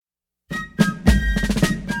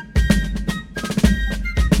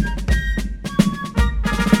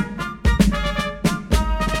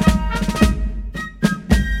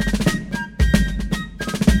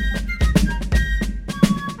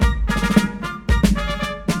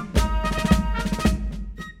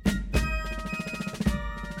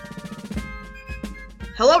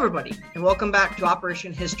Hello, everybody, and welcome back to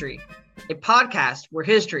Operation History, a podcast where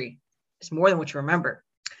history is more than what you remember.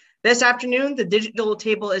 This afternoon, the digital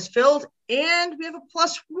table is filled, and we have a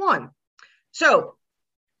 +1. So,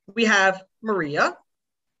 we have Maria.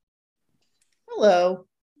 Hello.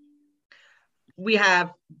 We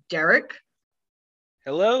have Derek.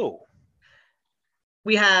 Hello.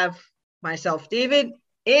 We have myself, David,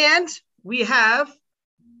 and we have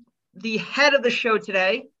the head of the show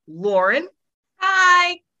today, Lauren.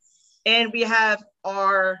 Hi. And we have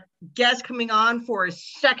our guest coming on for his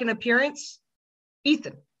second appearance,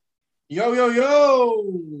 Ethan. Yo, yo,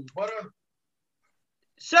 yo. What up?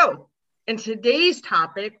 So, in today's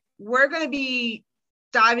topic, we're going to be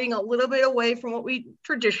diving a little bit away from what we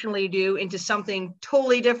traditionally do into something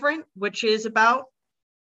totally different, which is about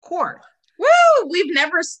corn. Woo! We've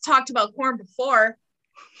never talked about corn before.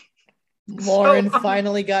 Lauren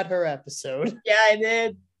finally got her episode. Yeah, I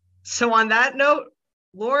did. So on that note,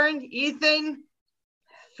 Lauren, Ethan,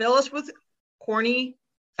 fill us with corny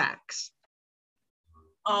facts.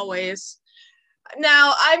 Always.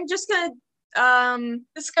 Now, I'm just going to,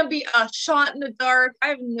 this is going to be a shot in the dark.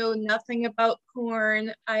 I know nothing about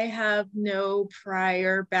corn. I have no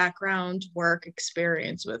prior background work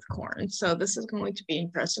experience with corn. So this is going to be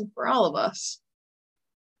impressive for all of us.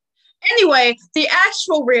 Anyway, the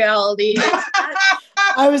actual reality is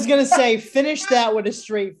I was going to say, finish that with a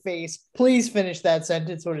straight face. Please finish that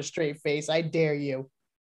sentence with a straight face. I dare you.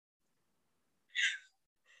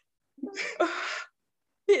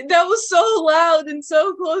 that was so loud and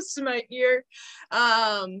so close to my ear.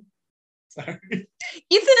 Sorry.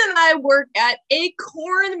 Ethan and I work at a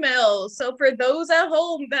corn mill. So for those at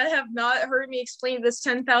home that have not heard me explain this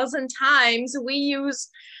 10,000 times, we use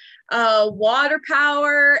water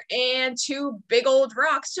power and 2 big old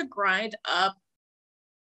rocks to grind up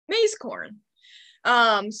maize corn.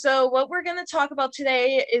 So what we're going to talk about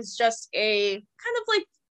today is just a kind of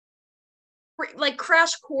like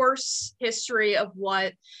crash course history of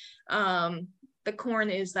what the corn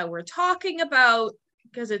is that we're talking about,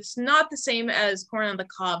 because it's not the same as corn on the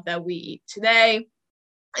cob that we eat today.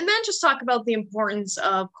 And then just talk about the importance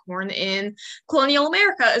of corn in colonial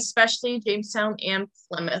America, especially Jamestown and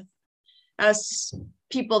Plymouth. As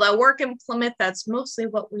people that work in Plymouth, that's mostly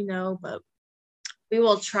what we know, but we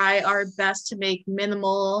will try our best to make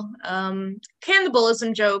minimal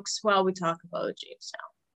cannibalism jokes while we talk about Jamestown.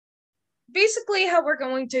 Basically, how we're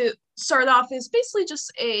going to start off is basically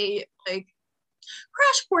just a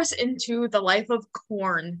crash course into the life of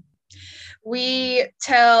corn. We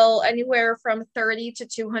tell anywhere from 30 to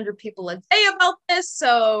 200 people a day about this,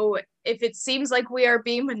 so if it seems like we are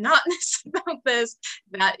being monotonous about this,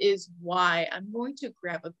 that is why. I'm going to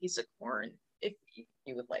grab a piece of corn if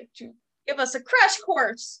you would like to give us a crash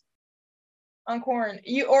course on corn.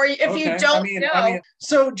 You don't know.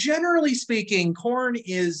 So generally speaking, corn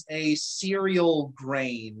is a cereal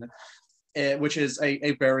grain, which is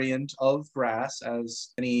a variant of grass, as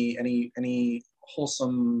any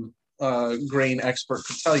wholesome grain expert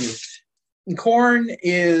could tell you. Corn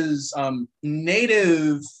is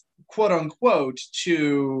native, quote unquote,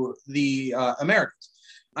 to the Americas.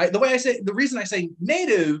 The reason I say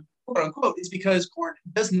native, quote unquote, is because corn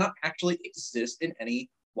does not actually exist in any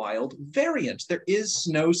wild variant. There is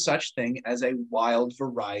no such thing as a wild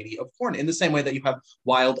variety of corn, in the same way that you have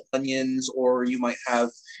wild onions, or you might have,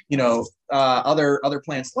 other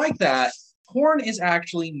plants like that. Corn is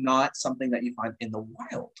actually not something that you find in the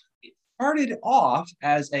wild. It started off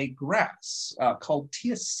as a grass called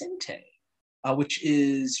teosinte, which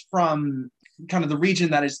is from kind of the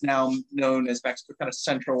region that is now known as Mexico, kind of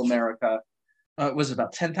Central America. Was it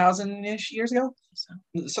about 10,000-ish years ago?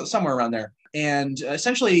 So somewhere around there. And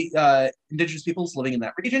essentially, indigenous peoples living in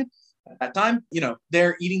that region at that time,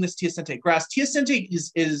 they're eating this teosinte grass. Teosinte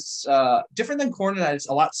is different than corn in that it's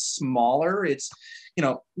a lot smaller. It's,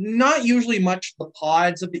 not usually much. The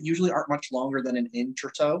pods of it usually aren't much longer than an inch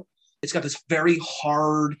or so. It's got this very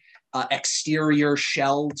hard exterior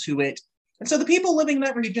shell to it. And so the people living in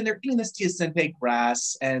that region, they're eating this teosinte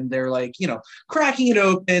grass, and they're like, cracking it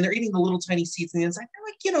open. They're eating the little tiny seeds on the inside.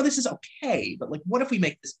 They're like, this is okay, but like, what if we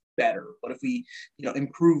make this better? What if we,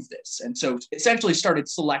 improve this? And so essentially started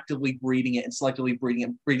selectively breeding it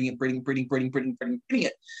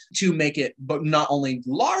to make it, but not only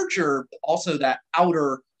larger, but also that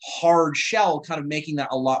outer hard shell, kind of making that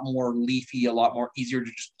a lot more leafy, a lot more easier to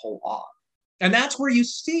just pull off. And that's where you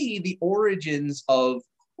see the origins of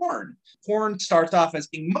corn. Corn starts off as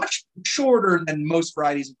being much shorter than most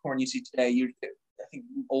varieties of corn you see today. I think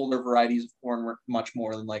older varieties of corn were much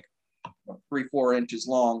more than like 3-4 inches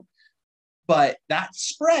long. But that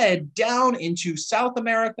spread down into South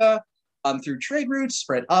America, through trade routes,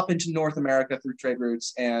 spread up into North America through trade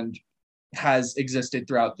routes, and has existed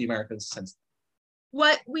throughout the Americas since.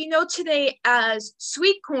 What we know today as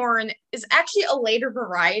sweet corn is actually a later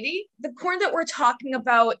variety. The corn that we're talking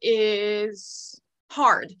about is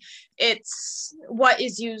hard. It's what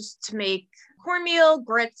is used to make cornmeal,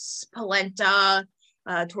 grits, polenta,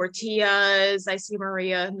 tortillas. I see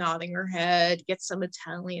Maria nodding her head, get some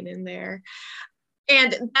Italian in there.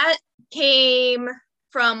 And that came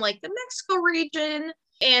from like the Mexico region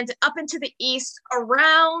and up into the east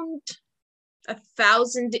around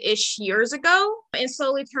 1,000-ish years ago, and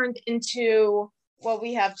slowly turned into what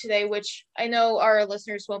we have today, which I know our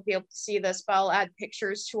listeners won't be able to see this, but I'll add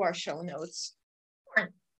pictures to our show notes.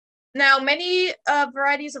 Now, many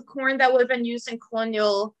varieties of corn that would have been used in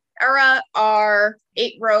colonial era are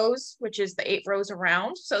 8 rows, which is the 8 rows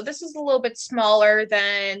around. So this is a little bit smaller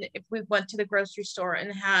than if we went to the grocery store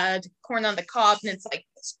and had corn on the cob, and it's like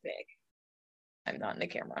this big. I'm not in the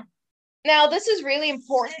camera. Now, this is really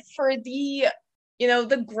important for the,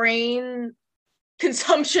 the grain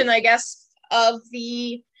consumption, I guess, of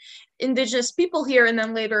the indigenous people here and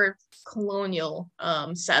then later colonial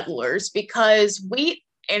settlers, because wheat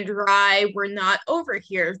and rye were not over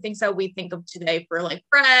here, things that we think of today for like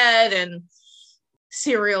bread and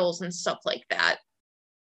cereals and stuff like that.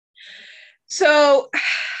 So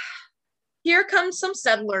here comes some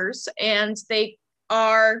settlers, and they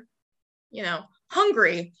are,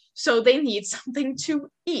 hungry, so they need something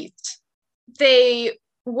to eat. They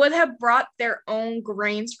would have brought their own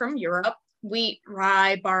grains from Europe: wheat,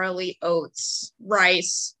 rye, barley, oats,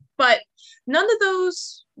 rice, but none of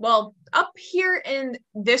those, well, up here in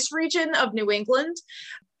this region of New England,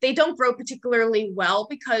 they don't grow particularly well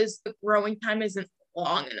because the growing time isn't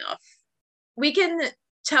long enough. We can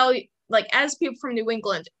tell, like, as people from New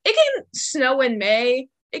England, it can snow in May,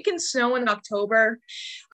 it can snow in October.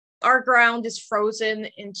 Our ground is frozen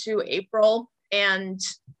into April, and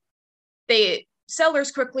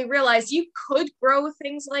settlers quickly realized you could grow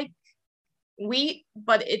things like wheat,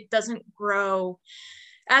 but it doesn't grow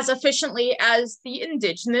as efficiently as the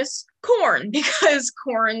indigenous corn, because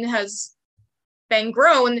corn has been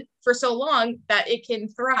grown for so long that it can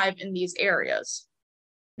thrive in these areas.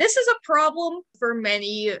 This is a problem for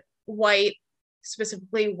many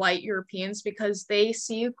specifically white Europeans, because they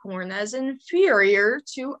see corn as inferior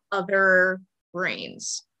to other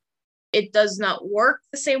grains. It does not work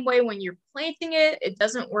the same way when you're planting it. It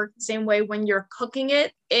doesn't work the same way when you're cooking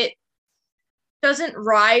it. It doesn't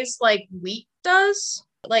rise like wheat does.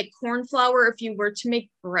 Like corn flour, if you were to make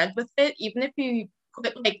bread with it, even if you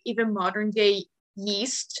put like even modern day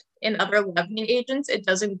yeast and other leavening agents, it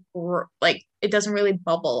doesn't really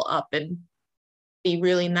bubble up and be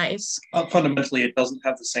really nice. Fundamentally, it doesn't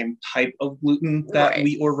have the same type of gluten that Right.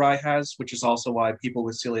 wheat or rye has, which is also why people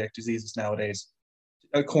with celiac diseases nowadays,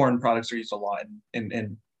 corn products are used a lot in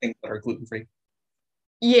things that are gluten-free.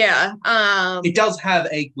 Yeah. It does have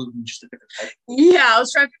a gluten, just a different type. Yeah, I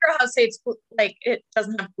was trying to figure out how to say it's like it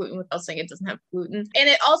doesn't have gluten without saying it doesn't have gluten. And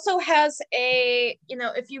it also has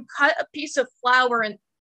if you cut a piece of flour in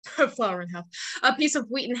half, a piece of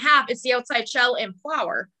wheat in half, it's the outside shell and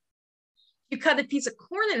flour. You cut a piece of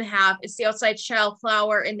corn in half, it's the outside shell,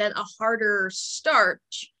 flour, and then a harder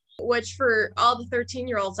starch, which for all the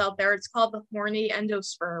 13-year-olds out there, it's called the horny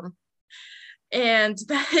endosperm. And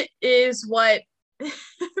that is what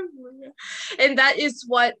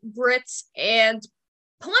grits and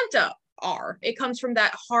polenta are. It comes from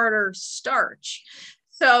that harder starch.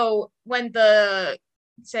 So when the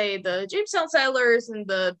Jamestown settlers and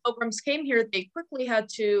the Pilgrims came here, they quickly had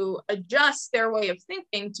to adjust their way of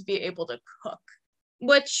thinking to be able to cook,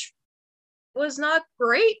 which was not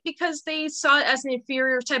great because they saw it as an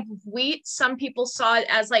inferior type of wheat. Some people saw it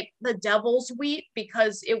as like the devil's wheat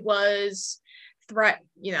because it was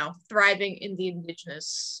thriving in the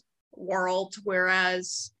indigenous world,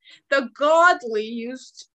 whereas the godly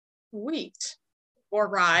used wheat or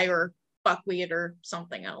rye or buckwheat or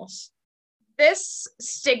something else. This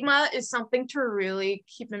stigma is something to really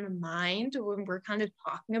keep in mind when we're kind of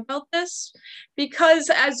talking about this,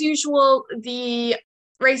 because as usual, the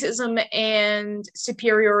racism and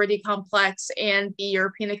superiority complex and the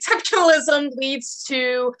European exceptionalism leads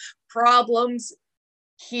to problems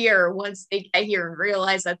here once they get here and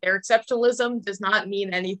realize that their exceptionalism does not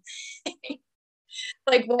mean anything.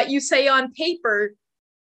 Like what you say on paper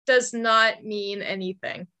does not mean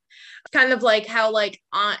anything. Kind of like how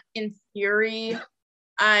in theory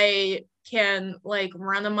I can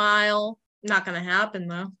run a mile. Not gonna happen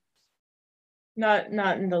though. Not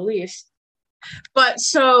in the least. But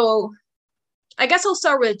so I guess I'll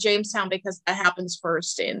start with Jamestown because that happens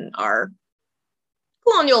first in our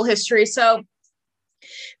colonial history. So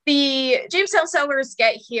the Jamestown settlers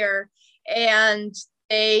get here, and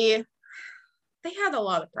they had a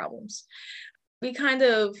lot of problems. We kind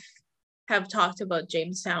of have talked about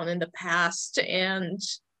Jamestown in the past, and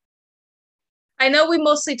I know we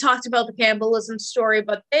mostly talked about the cannibalism story,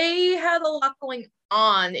 but they had a lot going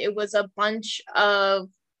on. It was a bunch of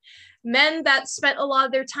men that spent a lot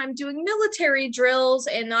of their time doing military drills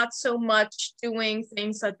and not so much doing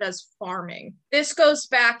things such as farming. This goes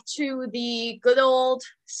back to the good old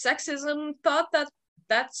sexism thought that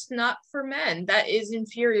that's not for men. That is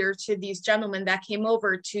inferior to these gentlemen that came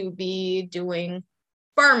over to be doing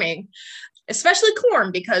farming, especially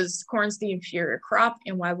corn, because corn's the inferior crop,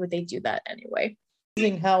 and why would they do that anyway?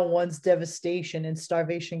 How once devastation and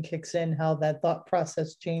starvation kicks in, how that thought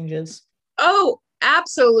process changes. Oh,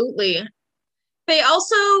 absolutely. They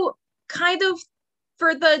also kind of,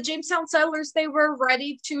 for the Jamestown settlers, they were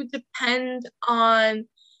ready to depend on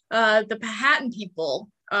the Powhatan people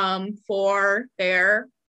for their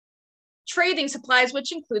trading supplies,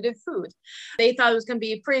 which included food. They thought it was going to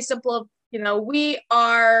be pretty simple. We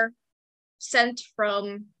are sent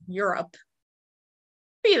from Europe.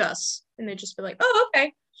 Feed us. And they'd just be like, oh,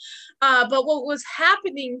 okay. But what was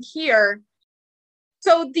happening here,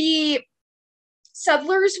 so the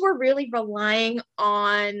settlers were really relying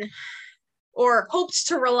on, or hoped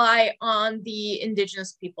to rely on, the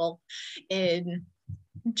indigenous people in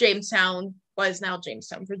Jamestown, what is now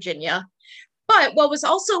Jamestown, Virginia. But what was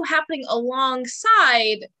also happening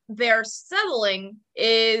alongside their settling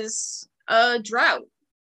is a drought.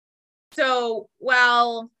 So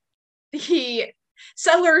while the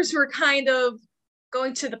settlers were kind of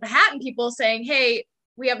going to the Powhatan people saying, hey,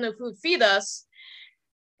 we have no food, feed us,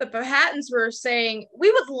 the Powhatans were saying,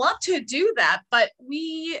 we would love to do that, but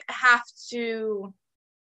we have to,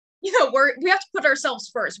 we have to put ourselves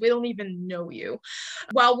first. We don't even know you.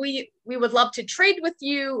 While we would love to trade with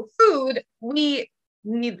you food, we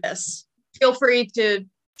need this. Feel free to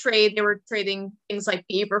trade. They were trading things like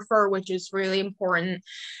beaver fur, which is really important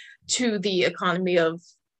to the economy of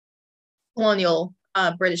colonial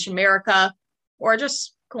British America, or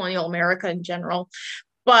just colonial America in general.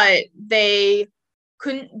 But they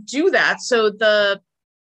couldn't do that. So the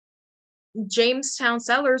Jamestown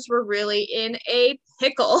settlers were really in a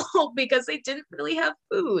pickle because they didn't really have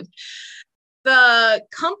food. The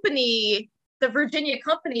company, the Virginia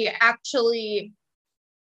company, actually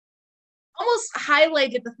almost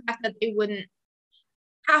highlighted the fact that they wouldn't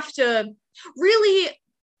have to really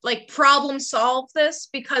problem solve this,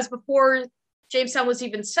 because before Jamestown was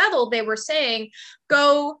even settled, they were saying,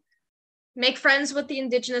 go make friends with the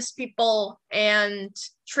indigenous people and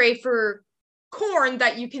trade for corn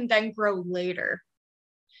that you can then grow later.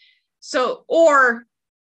 So, or,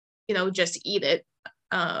 just eat it.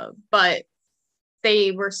 But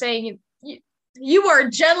they were saying, you are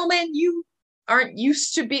gentlemen, you aren't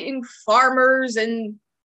used to being farmers and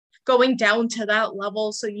going down to that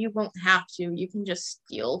level, so you won't have to. You can just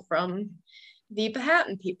steal from the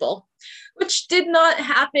Powhatan people, which did not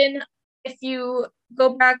happen. If you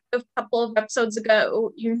go back a couple of episodes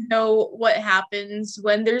ago, you know what happens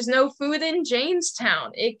when there's no food in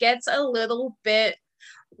Jamestown. It gets a little bit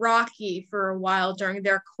rocky for a while during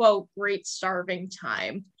their, quote, great starving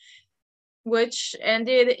time, which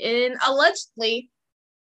ended in, allegedly,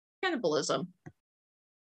 cannibalism.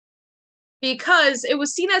 Because it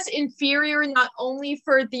was seen as inferior not only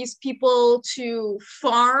for these people to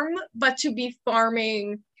farm, but to be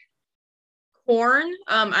farming corn.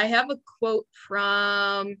 I have a quote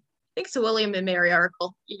from, I think it's a William and Mary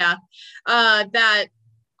article, that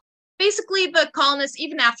basically the colonists,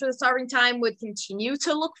 even after the starving time, would continue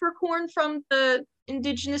to look for corn from the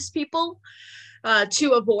indigenous people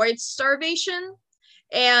to avoid starvation.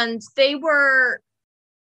 And they were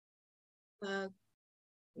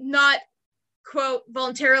not, quote,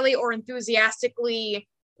 voluntarily or enthusiastically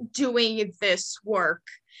doing this work,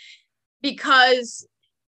 because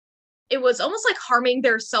it was almost like harming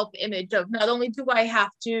their self-image of, not only do I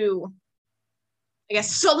have to, I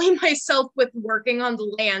guess, sully myself with working on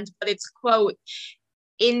the land, but it's, quote,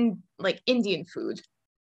 in Indian food.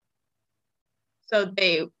 So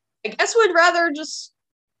they, I guess, would rather just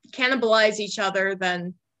cannibalize each other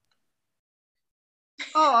than.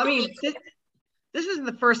 Oh, I mean, this isn't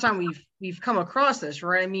the first time we've come across this,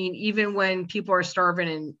 right? I mean, even when people are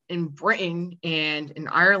starving in Britain and in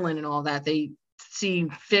Ireland and all that, they see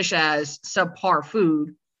fish as subpar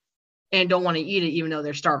food and don't want to eat it, even though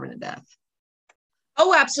they're starving to death.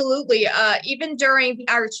 Oh, absolutely. Even during the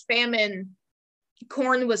Irish famine,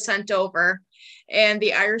 corn was sent over, and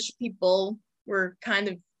the Irish people were kind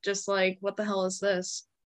of just like, what the hell is this?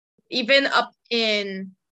 even up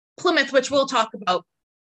in Plymouth, which we'll talk about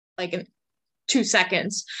like in 2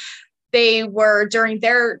 seconds, they were, during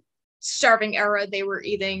their starving era, they were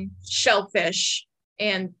eating shellfish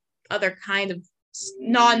and other kind of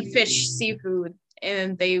non-fish seafood,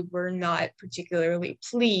 and they were not particularly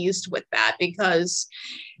pleased with that because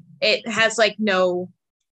it has like no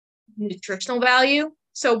nutritional value.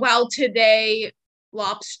 So while today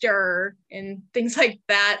lobster and things like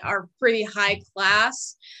that are pretty high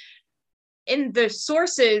class, in the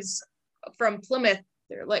sources from Plymouth,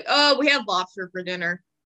 they're like, oh, we had lobster for dinner.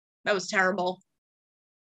 That was terrible.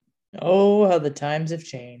 Oh, how the times have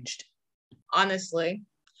changed. Honestly.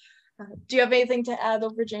 Do you have anything to add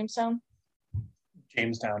over Jamestown?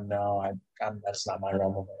 Jamestown, no, that's not my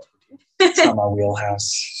realm of expertise. It's not my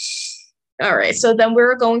wheelhouse. All right, so then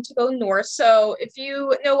we're going to go north. So if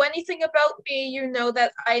you know anything about me, you know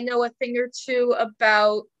that I know a thing or two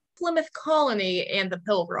about Plymouth Colony and the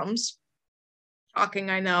Pilgrims. Shocking,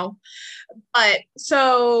 I know. But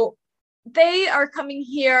so they are coming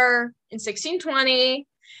here in 1620,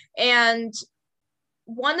 and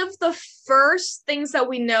one of the first things that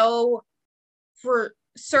we know for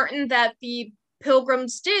certain that the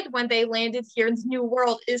Pilgrims did when they landed here in the New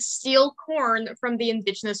World is steal corn from the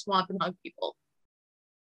indigenous Wampanoag people.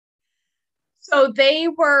 So they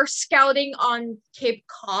were scouting on Cape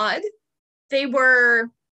Cod. They were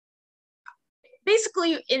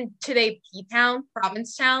basically in today P-Town,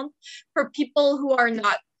 Provincetown. For people who are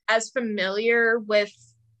not as familiar with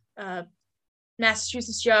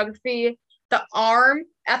Massachusetts geography, the arm,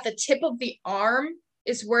 at the tip of the arm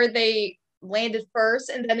is where they landed first,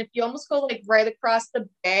 and then if you almost go like right across the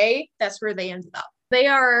bay, that's where they ended up. They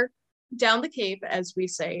are down the Cape, as we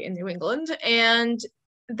say in New England, and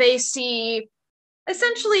they see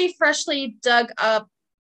essentially freshly dug up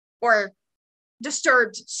or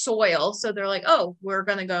disturbed soil. So they're like, oh, we're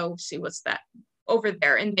gonna go see what's that over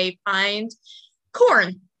there, and they find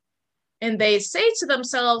corn, and they say to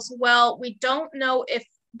themselves, well, we don't know if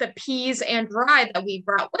the peas and rye that we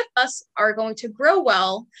brought with us are going to grow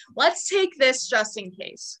well. Let's take this just in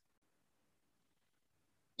case.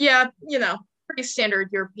 Yeah, you know, pretty standard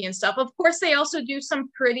European stuff. Of course, they also do some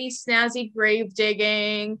pretty snazzy grave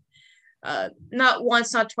digging. Not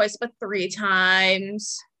once, not twice, but 3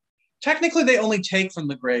 times. Technically, they only take from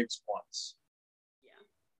the graves once.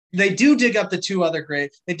 Yeah. They do dig up the 2 other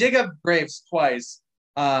graves. They dig up graves twice.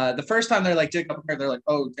 The first time they're like, dig up a grave, they're like,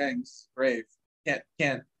 oh, dang, grave.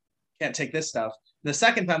 Can't take this stuff. The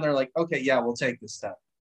second time they're like, okay, yeah, we'll take this stuff.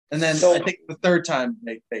 And then I think the third time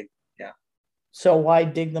they yeah. So why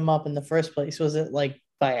dig them up in the first place? Was it like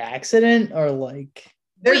by accident or like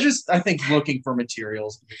they're just, I think, looking for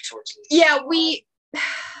materials and resources. Yeah,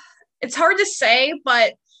 it's hard to say,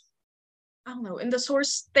 but I don't know. In the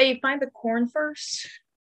source, they find the corn first.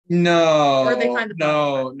 No, or they find the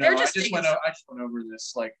no. I just went over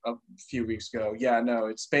this like a few weeks ago. Yeah, no,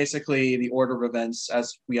 it's basically the order of events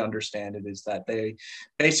as we understand it is that they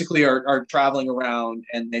basically are traveling around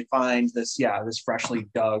and they find this freshly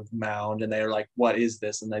dug mound, and they're like, what is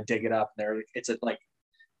this? And they dig it up, and it's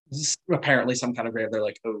apparently some kind of grave. They're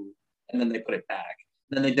like, oh, and then they put it back.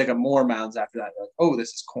 And then they dig up more mounds after that. They're like, oh, this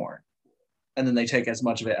is corn. And then they take as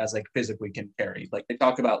much of it as like physically can carry. Like they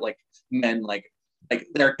talk about like men like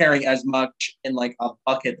they're carrying as much in like a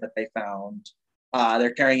bucket that they found.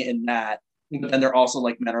 They're carrying it in that. But then they're also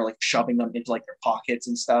like men are like shoving them into like their pockets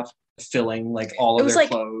and stuff, filling like all of their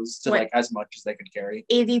like, clothes to like as much as they could carry.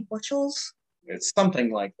 80 bushels? It's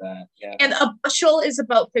something like that. Yeah. And a bushel is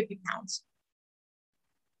about 50 pounds.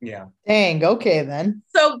 Yeah. Dang, okay then.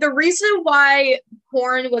 So the reason why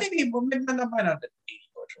corn was maybe that might not be 80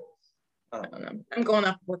 bushels. I don't know. I'm going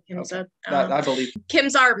off what Kim said. I believe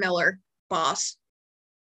Kim's Art Miller, boss.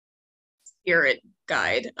 Spirit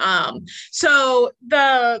guide. So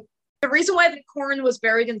the reason why the corn was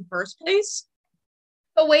buried in the first place,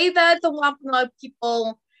 the way that the Wampanoag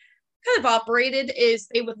people kind of operated is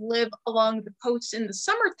they would live along the coast in the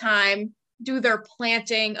summertime, do their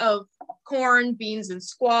planting of corn, beans, and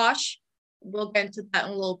squash. We'll get into that in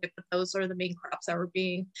a little bit, but those are the main crops that were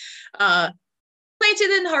being planted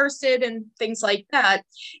and harvested and things like that.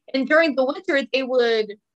 And during the winter, they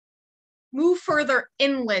would move further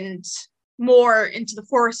inland, more into the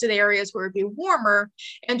forested areas where it'd be warmer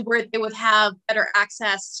and where they would have better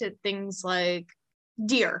access to things like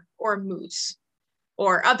deer or moose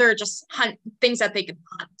or other just things that they could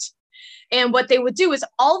hunt. And what they would do is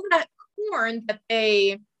all of that corn that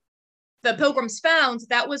the Pilgrims found,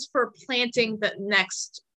 that was for planting the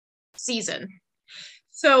next season.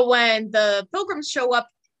 So when the Pilgrims show up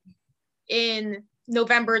in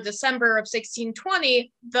November, December of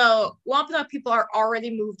 1620, the Wampanoag people are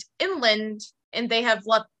already moved inland and they have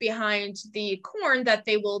left behind the corn that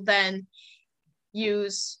they will then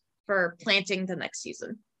use for planting the next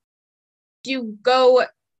season. If you go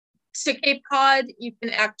to Cape Cod, you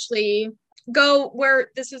can actually go where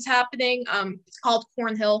this is happening. It's called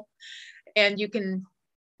Cornhill, and you can,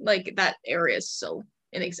 like, that area is still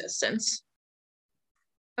in existence.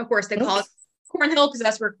 Of course, they call it Cornhill because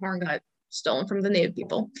that's where corn got stolen from the native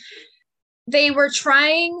people. They were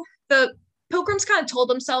trying, the Pilgrims kind of told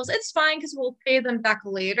themselves, it's fine because we'll pay them back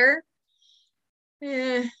later.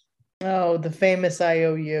 Oh, the famous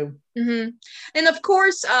IOU. Mm-hmm. And of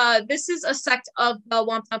course, this is a sect of the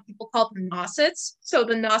Wampanoag people called the Nauset. So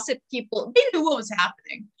the Nauset people, they knew what was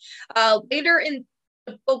happening. Later in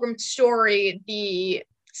the Pilgrim story,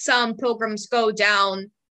 some Pilgrims go down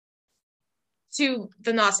to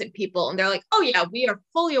the Nauset people, and they're like, oh yeah, we are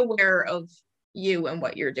fully aware of you and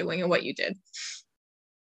what you're doing and what you did.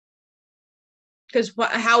 Because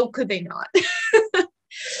how could they not?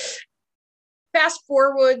 Fast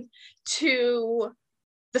forward to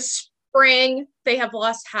the spring, they have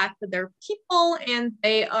lost half of their people and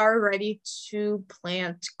they are ready to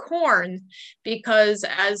plant corn because,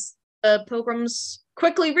 as the Pilgrims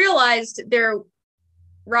quickly realized, their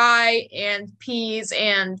rye and peas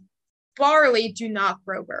and barley do not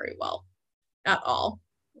grow very well at all.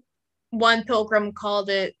 One Pilgrim called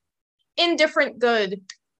it indifferent good.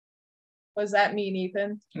 What does that mean,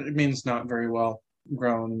 Ethan? It means not very well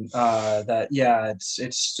grown.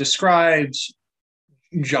 It's described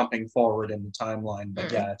jumping forward in the timeline,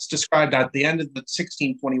 but it's described at the end of the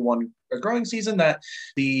 1621 growing season that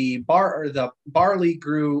the barley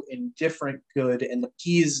grew indifferent good and the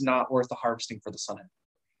peas not worth the harvesting for the sun.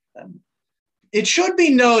 It should be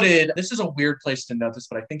noted, this is a weird place to note this,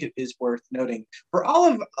 but I think it is worth noting for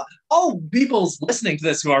all people's listening to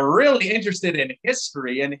this who are really interested in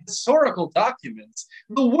history and historical documents.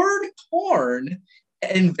 The word corn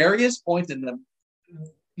in various points in the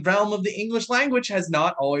realm of the English language has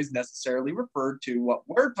not always necessarily referred to what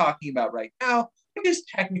we're talking about right now. It is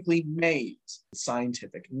technically maize, the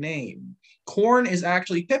scientific name. Corn is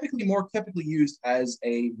actually more typically used as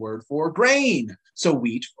a word for grain. So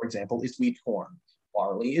wheat, for example, is wheat corn.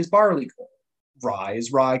 Barley is barley corn. Rye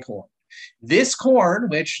is rye corn. This corn,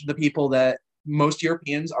 which the people that most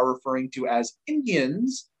Europeans are referring to as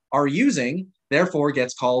Indians are using, therefore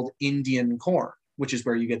gets called Indian corn, which is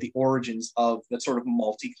where you get the origins of the sort of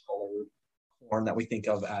multicolored corn that we think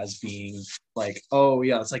of as being like, oh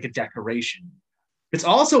yeah, it's like a decoration. It's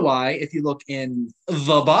also why, if you look in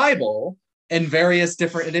the Bible and various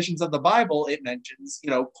different editions of the Bible, it mentions,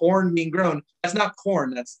 corn being grown. That's not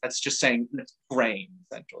corn. That's just saying it's grain,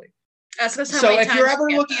 essentially. So if you're ever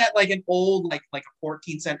looking at like an old, like a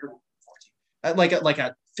 14th century, like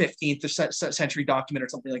a 15th century document or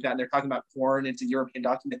something like that, and they're talking about corn, it's a European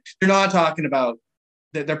document, they're not talking about,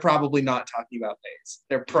 they're probably not talking about maize.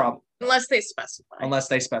 They're probably. Unless they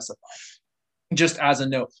specify. Just as a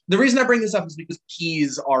note. The reason I bring this up is because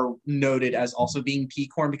peas are noted as also being pea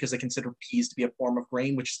corn because they consider peas to be a form of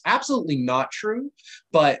grain, which is absolutely not true.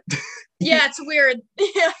 But yeah, it's weird.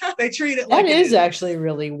 They treat it like that is actually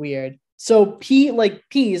really weird. So peas,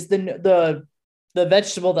 the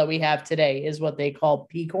vegetable that we have today is what they call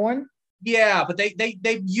pea corn. Yeah, but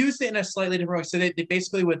they used it in a slightly different way. So they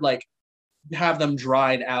basically would like have them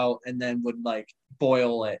dried out and then would like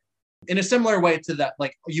boil it in a similar way to that,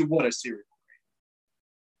 like you would a cereal.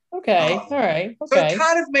 Okay, all right. Okay. So it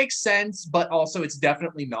kind of makes sense, but also it's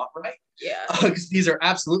definitely not right. Yeah. Because these are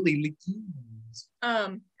absolutely legumes.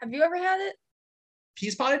 Have you ever had it?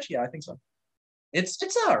 Peas pottage? Yeah, I think so. It's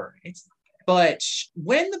all right. But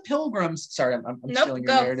when the Pilgrims, sorry, I'm stealing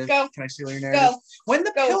your narrative. Go. Can I steal your narrative? When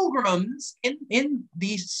the Pilgrims in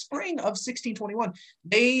the spring of 1621,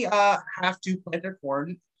 they have to plant their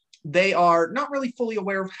corn. They are not really fully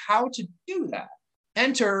aware of how to do that.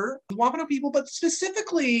 Enter the Wampanoag people, but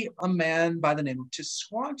specifically a man by the name of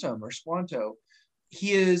Squanto.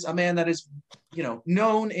 He is a man that is,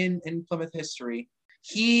 known in Plymouth history.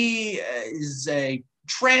 He is a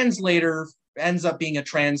translator, ends up being a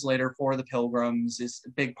translator for the Pilgrims, is a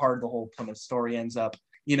big part of the whole Plymouth story, ends up,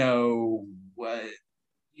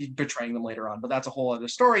 betraying them later on, but that's a whole other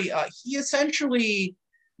story. He essentially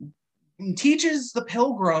teaches the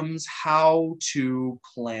Pilgrims how to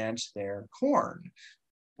plant their corn,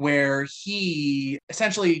 where he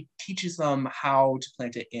essentially teaches them how to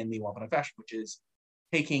plant it in the Wampanoag fashion, which is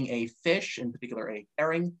taking a fish, in particular a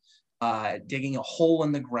herring, digging a hole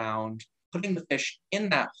in the ground, putting the fish in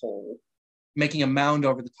that hole, making a mound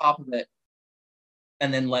over the top of it,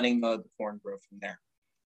 and then letting the corn grow from there.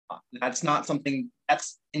 That's not something,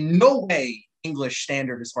 that's in no way English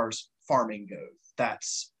standard as far as farming goes.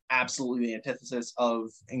 That's absolutely the antithesis of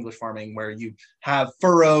English farming, where you have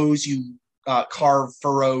furrows, you carve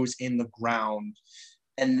furrows in the ground,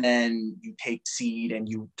 and then you take seed and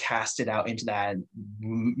you cast it out into that,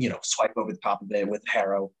 swipe over the top of it with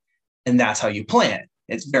harrow, and that's how you plant.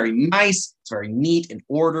 It's very nice, it's very neat and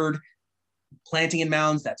ordered. Planting in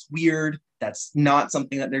mounds, that's weird. That's not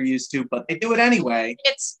something that they're used to, but they do it anyway.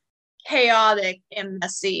 It's chaotic and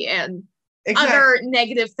messy and Exactly. other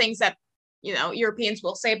negative things that, Europeans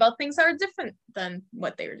will say about things that are different than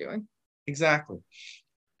what they were doing. Exactly.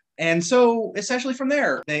 And so essentially from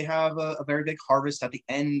there, they have a very big harvest at the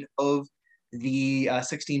end of the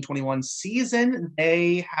 1621 season.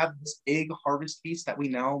 They have this big harvest feast that we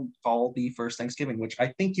now call the First Thanksgiving, which I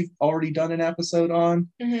think you've already done an episode on.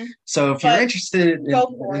 Mm-hmm. So if you're interested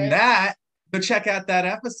in that, go check out that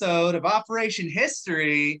episode of Operation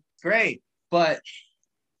History. Great. But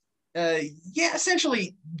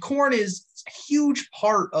essentially, corn is a huge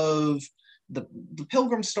part of the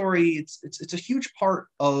Pilgrim story. It's a huge part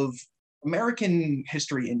of American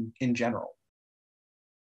history in general.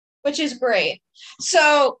 Which is great.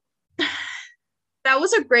 So that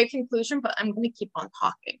was a great conclusion, but I'm going to keep on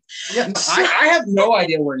talking. Yeah, I have no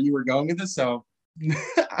idea where you were going with this, so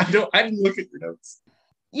I didn't look at your notes.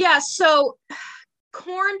 Yeah, so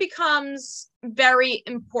corn becomes very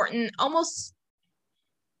important, almost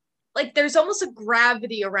like there's almost a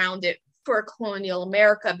gravity around it for colonial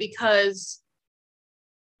America, because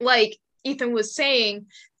like Ethan was saying,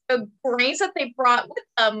 the grains that they brought with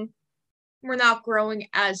them were not growing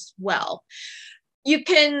as well. You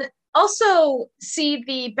can also see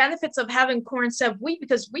the benefits of having corn instead of wheat,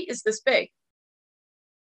 because wheat is this big.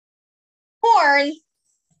 Corn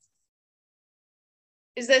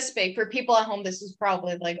is this big. For people at home, this is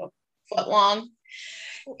probably like a foot long.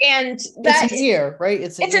 And that's it's an ear, right?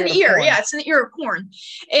 It's an ear. Yeah, it's an ear of corn.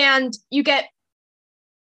 And you get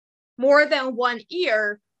more than one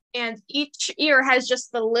ear, and each ear has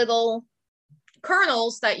just the little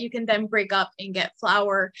kernels that you can then break up and get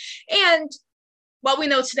flour and what we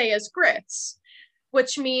know today as grits,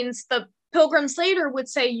 which means the Pilgrims later would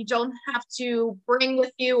say you don't have to bring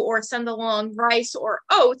with you or send along rice or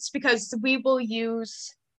oats, because we will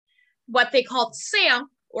use what they called samp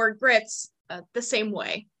or grits the same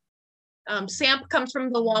way. Samp comes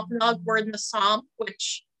from the Wampanoag word nasam,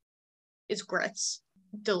 which is grits.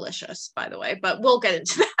 Delicious, by the way, but we'll get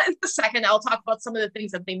into that in a second. I'll talk about some of the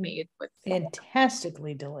things that they made with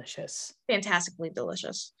fantastically delicious.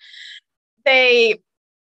 They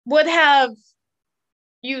would have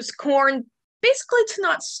used corn basically to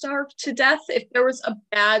not starve to death if there was a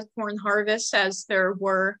bad corn harvest, as there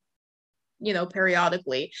were,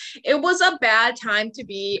 periodically. It was a bad time to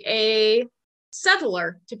be a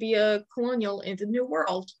settler, to be a colonial in the New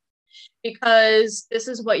World, because this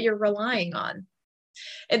is what you're relying on.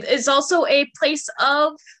 It is also a place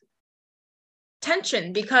of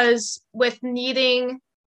tension, because with needing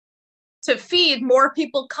to feed more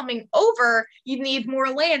people coming over, you need more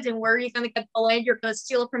land. And where are you going to get the land? You're going to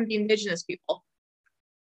steal it from the indigenous people.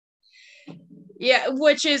 Yeah,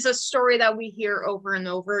 which is a story that we hear over and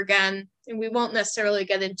over again. And we won't necessarily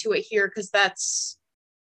get into it here, because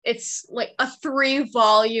it's like a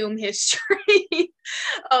 3-volume history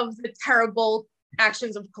of the terrible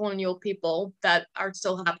actions of colonial people that are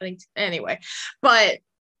still happening anyway. But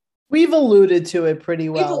we've alluded to it pretty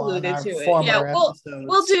well. We've alluded to it. Yeah,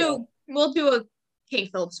 we'll do a King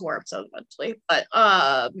Philip's War episode eventually. But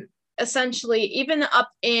essentially, even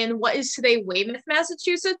up in what is today Weymouth,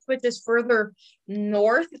 Massachusetts, which is further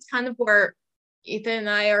north, it's kind of where Ethan and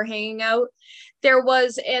I are hanging out, there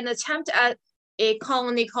was an attempt at a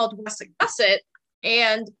colony called Wessagusset,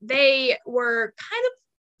 and they were kind of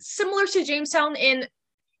similar to Jamestown in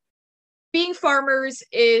being farmers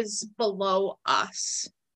is below us.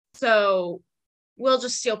 So we'll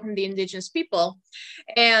just steal from the indigenous people.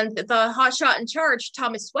 And the hotshot in charge,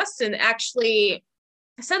 Thomas Weston, actually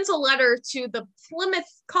sends a letter to the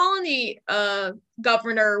Plymouth colony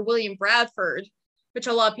governor, William Bradford, which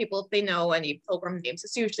a lot of people, if they know any Pilgrim names,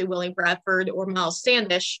 it's usually William Bradford or Miles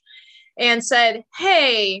Standish, and said,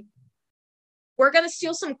 hey, we're going to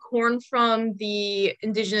steal some corn from the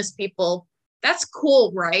indigenous people. That's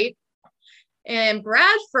cool, right? And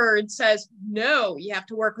Bradford says, no, you have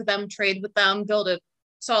to work with them, trade with them, build a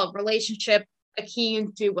solid relationship,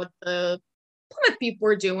 akin to what the Plymouth people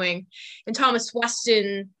were doing. And Thomas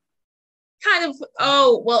Weston kind of,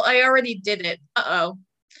 oh, well, I already did it. Uh-oh.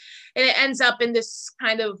 And it ends up in this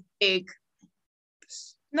kind of big,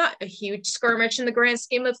 not a huge skirmish in the grand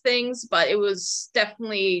scheme of things, but it was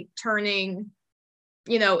definitely turning,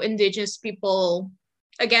 indigenous people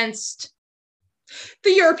against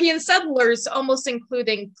the European settlers, almost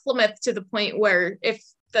including Plymouth, to the point where if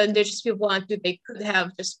the indigenous people wanted to, they could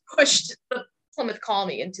have just pushed the Plymouth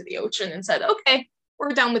colony into the ocean and said, okay, we're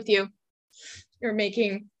done with you. Do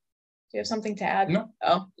you have something to add? No.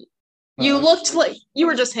 Oh. You looked like you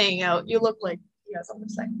were just hanging out. You looked like you had something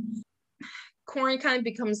to say. Corn kind of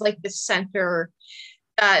becomes like the center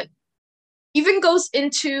that even goes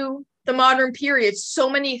into the modern period. So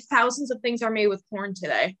many thousands of things are made with corn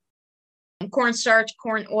today. Cornstarch,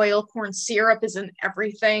 corn oil, corn syrup is in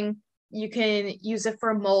everything. You can use it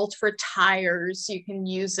for mold for tires. You can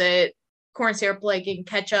use it, corn syrup, like in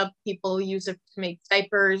ketchup. People use it to make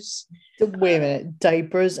diapers. Wait a minute,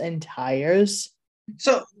 diapers and tires?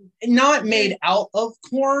 So not made out of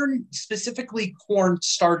corn, specifically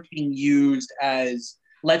cornstarch being used as,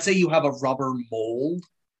 let's say you have a rubber mold,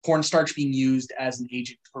 cornstarch being used as an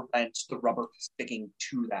agent to prevent the rubber sticking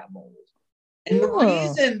to that mold. And the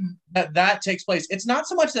reason that takes place, it's not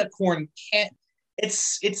so much that corn can't,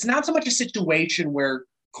 it's not so much a situation where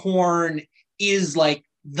corn is like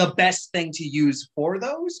the best thing to use for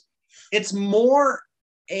those. It's more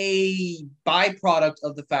a byproduct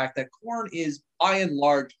of the fact that corn is, by and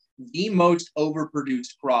large, the most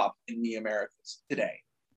overproduced crop in the Americas today.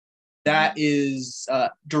 That is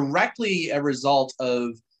directly a result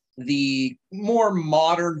of the more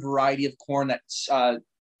modern variety of corn that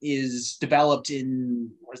is developed in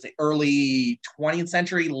early 20th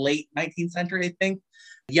century, late 19th century, I think.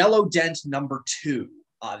 Yellow Dent number 2.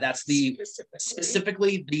 That's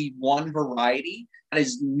specifically the one variety that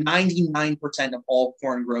is 99% of all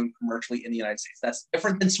corn grown commercially in the United States. That's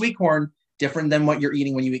different than sweet corn, different than what you're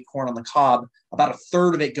eating when you eat corn on the cob. About a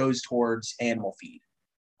third of it goes towards animal feed.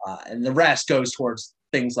 And the rest goes towards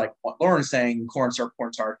things like what Lauren's saying, corn syrup,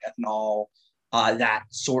 cornstarch, ethanol, that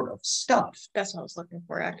sort of stuff. That's what I was looking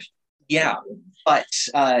for, actually. Yeah, but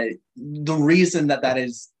the reason that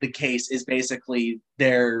is the case is basically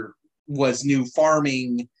there was new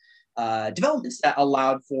farming developments that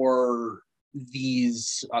allowed for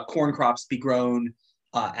these corn crops to be grown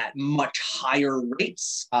at much higher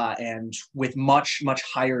rates and with much, much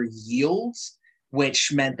higher yields,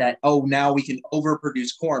 which meant that, now we can overproduce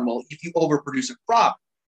corn. Well, if you overproduce a crop,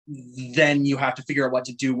 then you have to figure out what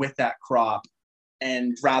to do with that crop.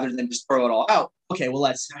 And rather than just throw it all out, okay, well,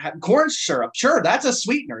 let's have corn syrup. Sure, that's a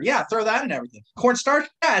sweetener. Yeah, throw that in everything. Cornstarch,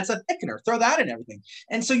 yeah, it's a thickener. Throw that in everything.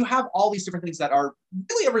 And so you have all these different things that are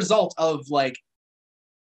really a result of, like,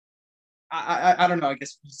 I don't know, I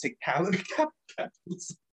guess you say capitalism.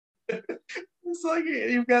 It's like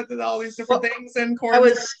you've got all these different things and corn. I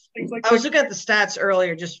was looking at the stats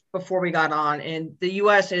earlier just before we got on, and the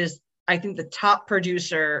U.S. is, I think, the top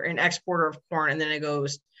producer and exporter of corn, and then it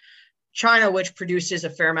goes China, which produces a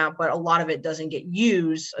fair amount, but a lot of it doesn't get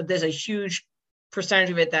used. There's a huge percentage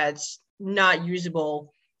of it that's not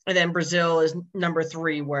usable. And then Brazil is number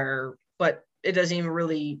 3, but it doesn't even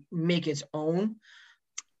really make its own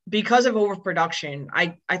because of overproduction.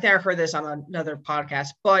 I think I heard this on another podcast,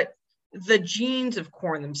 but the genes of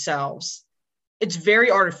corn themselves, it's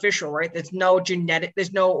very artificial, right? There's no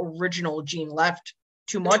original gene left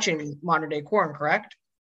too much in modern day corn, correct?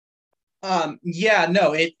 The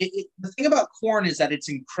thing about corn is that it's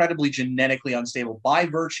incredibly genetically unstable by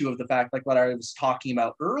virtue of the fact, like what I was talking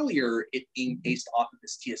about earlier, it being based off of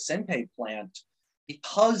this teosinte plant.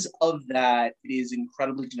 Because of that, it is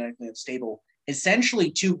incredibly genetically unstable.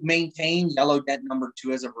 Essentially, to maintain Yellow Dent number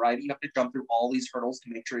 2 as a variety, you have to jump through all these hurdles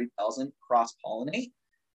to make sure it doesn't cross-pollinate,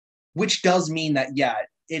 which does mean that,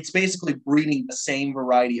 it's basically breeding the same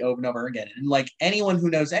variety over and over again. And like anyone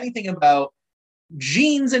who knows anything about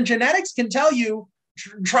genes and genetics can tell you,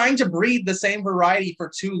 trying to breed the same variety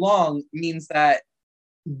for too long means that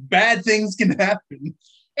bad things can happen.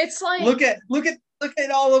 It's like look at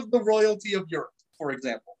all of the royalty of Europe, for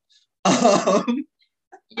example.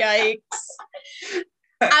 Yikes!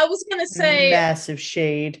 I was gonna say massive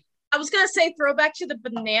shade. I was gonna say throwback to the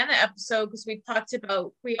banana episode, because we talked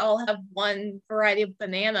about we all have one variety of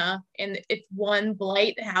banana, and if one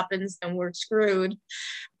blight happens, then we're screwed.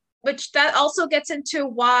 Which that also gets into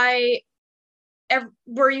why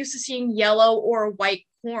we're used to seeing yellow or white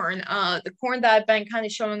corn. The corn that I've been kind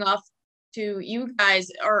of showing off to you guys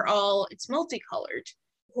it's multicolored.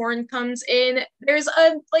 Corn comes in, there's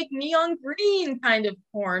a like neon green kind of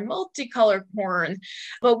corn, multicolored corn,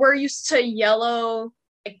 but we're used to yellow,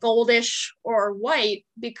 like goldish or white,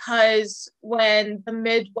 because when the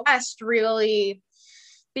Midwest really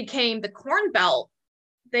became the Corn Belt,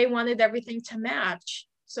 they wanted everything to match,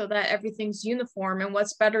 so that everything's uniform. And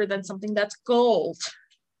what's better than something that's gold?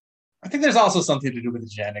 I think there's also something to do with the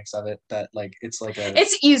genetics of it that like it's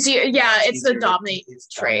easier. Yeah, it's the easier. dominant It's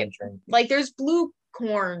trait. dominant. Like there's blue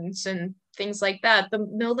corns and things like that. The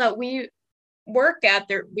mill that we work at,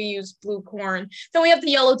 there we use blue corn. Then we have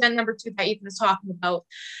the yellow den number 2 that Ethan is talking about,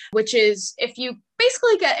 which is if you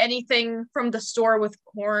basically get anything from the store with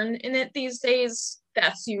corn in it these days,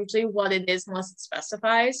 that's usually what it is unless it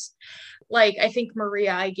specifies. Like I think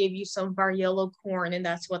Maria, I gave you some of our yellow corn and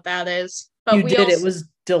that's what that is. But you did. It was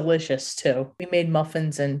delicious too. We made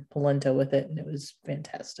muffins and polenta with it and it was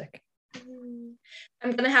fantastic.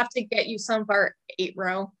 I'm gonna have to get you some of our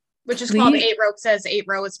 8-row, which is Please? called 8-row. Says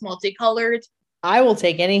 8-row. It's multicolored. I will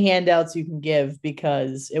take any handouts you can give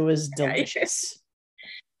because it was delicious.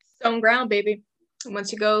 Stone ground, baby.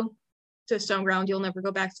 Once you go to Stone Ground, you'll never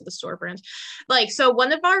go back to the store brand. Like, so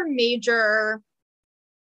one of our major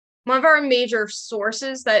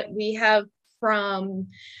sources that we have from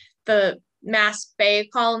the Mass Bay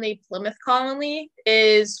Colony, Plymouth Colony,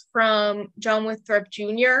 is from John Winthrop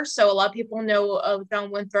Jr. So a lot of people know of John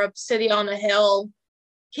Winthrop, City on a Hill,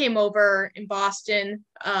 came over in Boston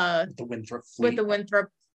with the Winthrop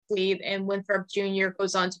fleet, and Winthrop Jr.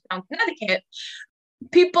 goes on to found Connecticut.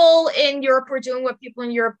 People in Europe were doing what people in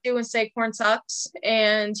Europe do and say corn sucks,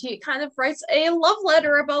 and he kind of writes a love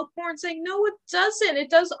letter about corn saying, no, it doesn't. It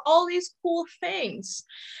does all these cool things.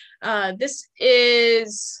 This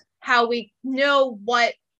is how we know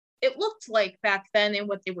what it looked like back then and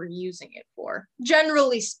what they were using it for,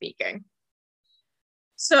 generally speaking.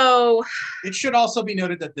 So it should also be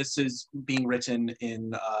noted that this is being written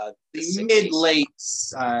in the mid-late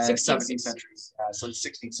 17th century, so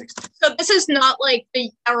 1660s. So this is not like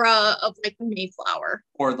the era of like Mayflower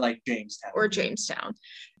or like Jamestown.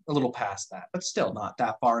 A little past that, but still not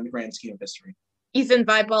that far in the grand scheme of history. Ethan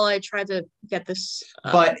Vibel, I tried to get this.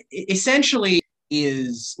 But essentially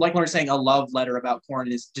is, like Lauren's saying, a love letter about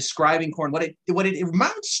corn. Is describing corn. What it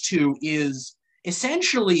amounts to is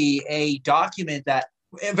essentially a document that,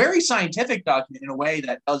 a very scientific document in a way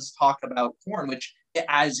that does talk about corn, which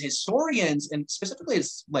as historians, and specifically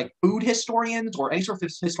as like food historians or any sort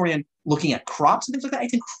of historian looking at crops and things like that,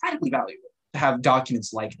 it's incredibly valuable to have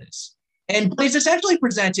documents like this. And it's essentially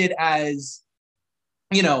presented as,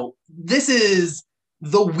 you know, this is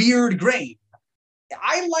the weird grain.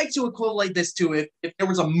 I like to equivalent this to if there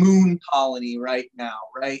was a moon colony right now,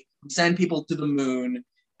 right? Send people to the moon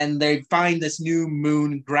and they find this new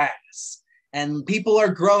moon grass. And people are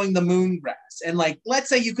growing the moon grass. And like, let's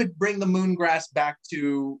say you could bring the moon grass back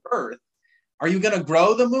to Earth. Are you going to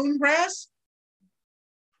grow the moon grass?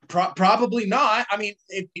 Probably not. I mean,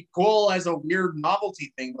 it'd be cool as a weird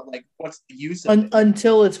novelty thing, but like, what's the use of it?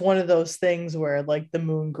 Until it's one of those things where like the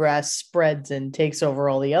moon grass spreads and takes over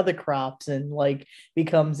all the other crops and like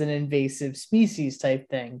becomes an invasive species type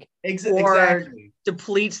thing. Exactly.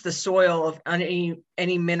 Depletes the soil of any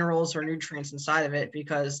minerals or nutrients inside of it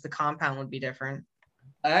because the compound would be different.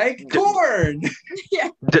 Like corn. Yeah.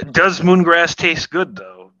 Does moongrass taste good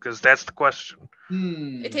though? Because that's the question.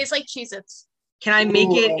 It tastes like Cheez-Its. Can I make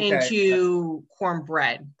it into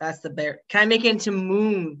cornbread? That's the bear. Can I make it into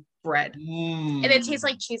moon bread? And it tastes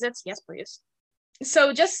like Cheez-Its? Yes, please.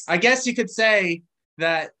 So just, I guess you could say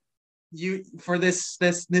that you, for this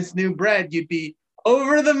new bread, you'd be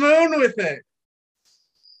over the moon with it.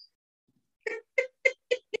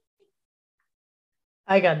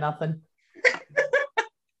 I got nothing.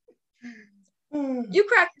 you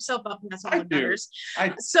crack yourself up and that's all that matters.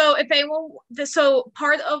 So if anyone, so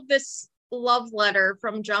part of this love letter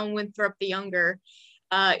from John Winthrop the Younger,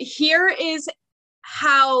 here is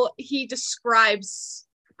how he describes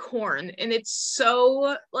corn, and it's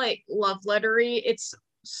so like love lettery. It's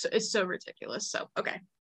so ridiculous. So okay.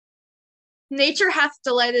 Nature hath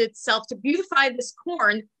delighted itself to beautify this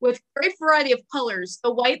corn with great variety of colors,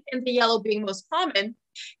 the white and the yellow being most common,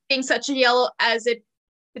 being such a yellow as it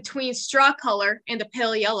between straw color and a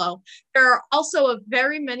pale yellow. There are also of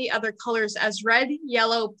very many other colors as red,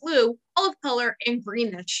 yellow, blue, olive color, and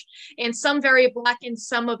greenish, and some very black and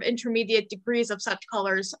some of intermediate degrees of such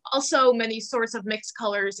colors. Also many sorts of mixed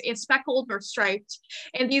colors and speckled or striped,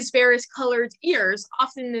 and these various colored ears,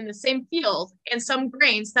 often in the same field, and some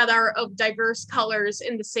grains that are of diverse colors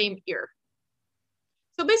in the same ear.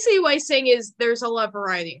 So basically what he's saying is there's a lot of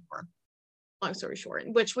variety in corn. Long story short,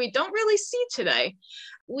 which we don't really see today.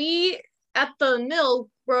 We at the mill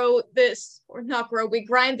grow this, or not grow, we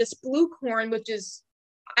grind this blue corn, which is,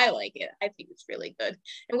 I like it. I think it's really good.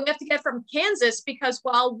 And we have to get from Kansas because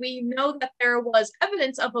while we know that there was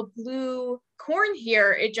evidence of a blue corn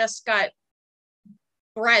here, it just got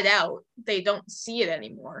bred out. They don't see it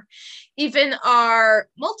anymore. Even our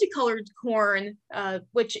multicolored corn,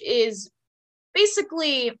 which is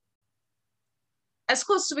basically as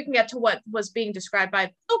close as we can get to what was being described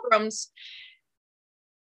by Pilgrims,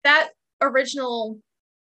 that original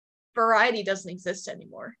variety doesn't exist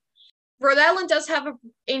anymore. Rhode Island does have an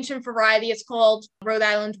ancient variety. It's called Rhode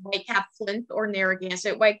Island Whitecap Flint or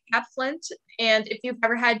Narragansett Whitecap Flint. And if you've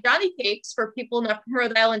ever had Johnny cakes, for people not from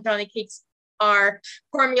Rhode Island, Johnny cakes are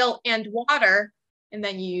cornmeal and water. And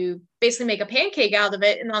then you basically make a pancake out of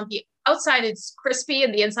it. And on the outside, it's crispy.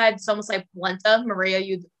 And the inside, it's almost like polenta. Maria,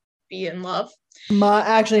 you'd be in love.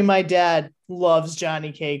 My dad loves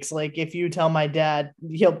Johnny cakes. Like, if you tell my dad,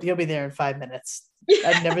 he'll be there in 5 minutes.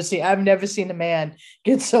 I've never seen a man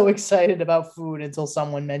get so excited about food until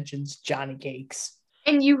someone mentions Johnny cakes.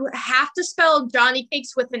 And you have to spell Johnny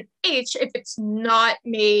cakes with an H if it's not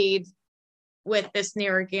made with this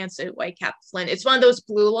Narragansett Whitecap Flint. It's one of those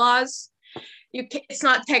blue laws. It's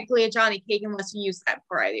not technically a Johnny cake unless you use that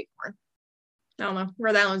variety of corn. I don't know.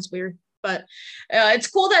 Rhode Island's weird, but it's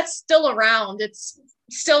cool that's still around. It's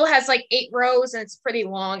still has like 8 rows and it's pretty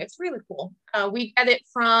long. It's really cool. We get it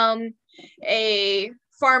from a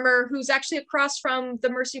farmer who's actually across from the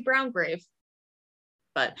Mercy Brown grave.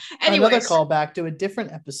 But anyway, another callback to a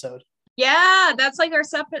different episode. Yeah, that's like our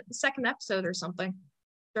second episode or something.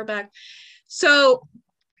 Go back. So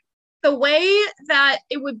the way that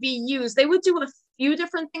it would be used, they would do a few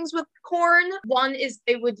different things with corn. One is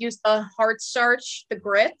they would use the hard starch, the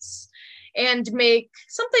grits, and make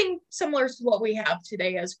something similar to what we have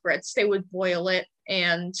today as grits. They would boil it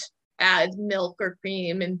and add milk or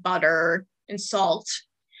cream and butter and salt.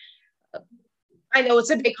 I know it's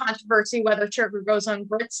a big controversy whether sugar goes on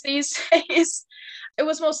grits these days. It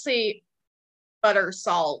was mostly butter,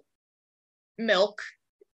 salt, milk,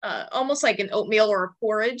 almost like an oatmeal or a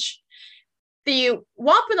porridge. The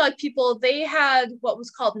Wampanoag people, they had what was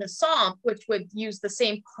called nasomp, which would use the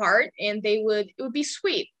same part, and it would be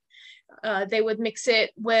sweet. They would mix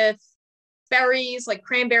it with berries like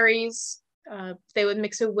cranberries. They would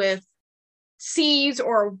mix it with seeds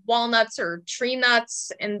or walnuts or tree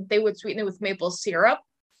nuts, and they would sweeten it with maple syrup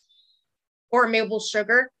or maple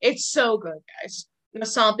sugar. It's so good, guys.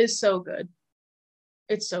 Nasomp is so good.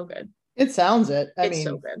 It's so good. It sounds it. I It's mean,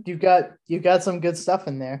 so good. you've got some good stuff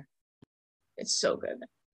in there. It's so good.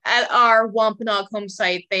 At our Wampanoag home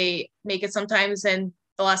site, they make it sometimes, and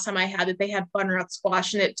the last time I had it, they had butternut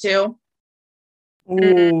squash in it too.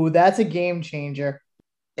 Ooh, that's a game changer.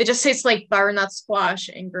 It just tastes like butternut squash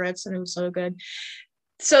and grits, and it was so good.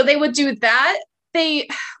 So they would do that. They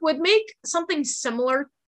would make something similar,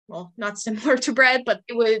 well, not similar to bread, but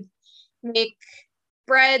they would make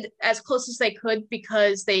bread as close as they could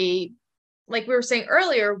because they, like we were saying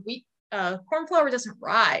earlier, corn flour doesn't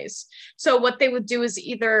rise. So what they would do is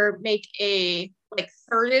either make a like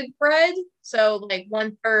thirded bread, so like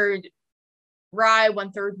 1/3 rye,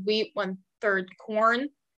 1/3 wheat, 1/3 corn,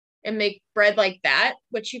 and make bread like that,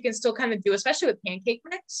 which you can still kind of do, especially with pancake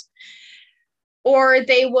mix. Or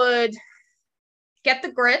they would get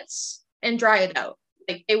the grits and dry it out.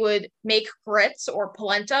 Like they would make grits or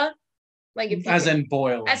polenta, like if as in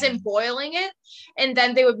boiling it, and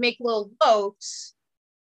then they would make little loaves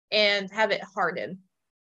and have it harden.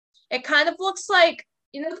 It kind of looks like,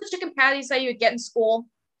 you know, the chicken patties that you would get in school.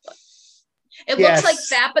 It looks like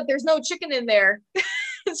that, but there's no chicken in there.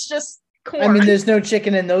 It's just corn. I mean, there's no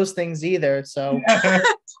chicken in those things either. So,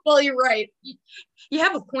 well, you're right. You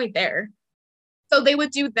have a point there. So they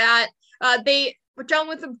would do that. John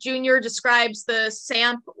Winthrop Jr. describes the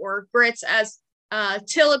samp or grits as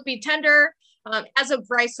till it be tender, as of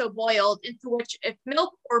rice so boiled, into which if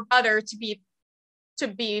milk or butter to be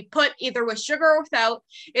put either with sugar or without,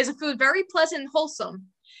 is a food very pleasant and wholesome.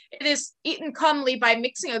 It is eaten commonly by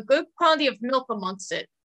mixing a good quantity of milk amongst it.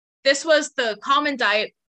 This was the common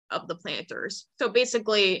diet of the planters. So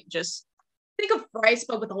basically, just think of rice,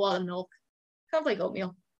 but with a lot of milk. Kind of like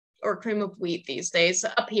oatmeal or cream of wheat these days.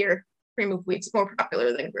 Up here, cream of wheat's more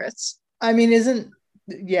popular than grits. I mean, isn't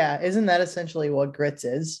that essentially what grits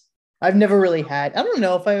is? I've never really had, I don't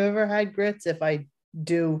know if I've ever had grits. If I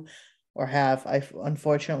do or have, I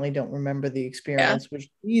unfortunately don't remember the experience, which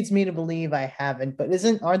leads me to believe I haven't. But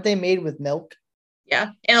aren't they made with milk?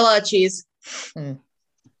 Yeah, and a lot of cheese.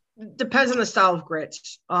 Depends on the style of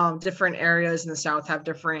grits. Different areas in the South have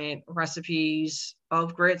different recipes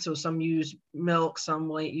of grits. So some use milk, some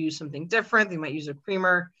might use something different. They might use a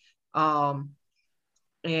creamer. And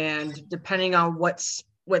depending on what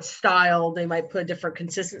style, they might put a different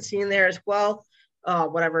consistency in there as well.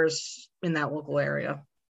 Whatever's in that local area.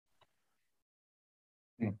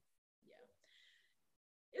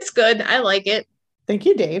 It's good. I like it. Thank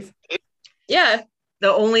you, Dave. Yeah.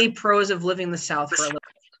 The only pros of living in the South for a little.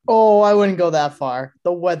 Oh, I wouldn't go that far.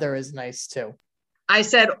 The weather is nice too. I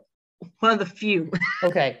said One of the few.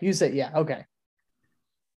 Okay, you said yeah. Okay.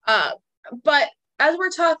 But as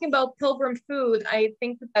we're talking about pilgrim food, I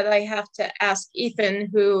think that I have to ask Ethan,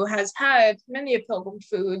 who has had many a pilgrim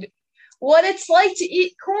food, what it's like to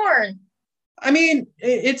eat corn. I mean,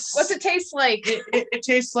 it's What's it taste like? it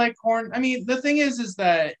tastes like corn. I mean, the thing is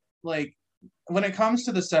that like when it comes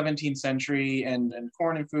to the 17th century and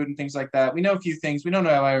corn and food and things like that, we know a few things. We don't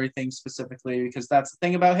know everything specifically because that's the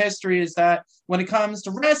thing about history is that when it comes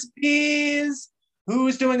to recipes,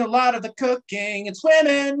 who's doing a lot of the cooking? It's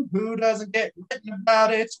women. Who doesn't get written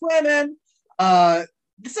about it? It's women.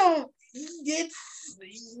 So it's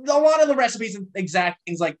a lot of the recipes and exact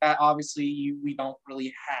things like that. Obviously, we don't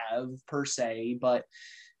really have per se, but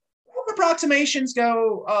approximations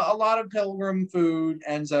go. A lot of pilgrim food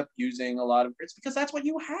ends up using a lot of grits because that's what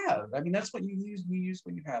you have. I mean, that's what you use. You use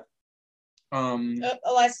what you have.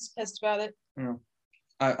 Eliza's pissed about it. Yeah.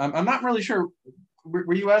 I'm not really sure.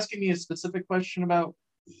 Were you asking me a specific question about?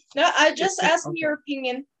 No, I just asked him your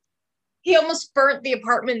opinion. He almost burnt the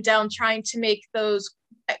apartment down trying to make the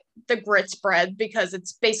grits bread because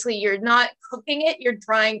it's basically you're not cooking it, you're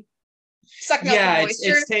sucking out the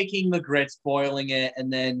moisture. It's taking the grits, boiling it,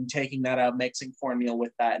 and then taking that out, mixing cornmeal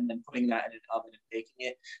with that, and then putting that in an oven and baking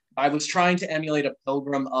it. I was trying to emulate a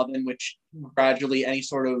pilgrim oven, which gradually any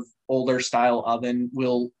sort of older style oven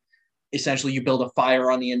will essentially you build a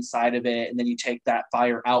fire on the inside of it, and then you take that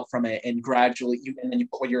fire out from it, and gradually you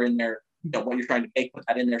put what you're in there, what you're trying to bake, put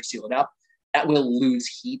that in there, seal it up. That will lose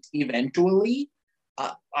heat eventually.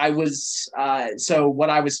 So what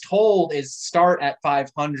I was told is start at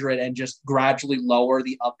 500 and just gradually lower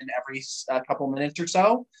the oven every couple minutes or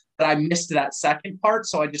so. But I missed that second part,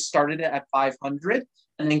 so I just started it at 500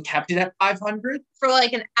 and then kept it at 500 for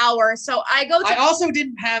like an hour. So I also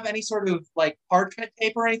didn't have any sort of like parchment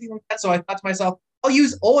paper or anything like that, so I thought to myself, I'll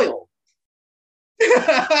use oil.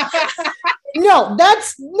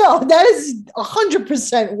 That is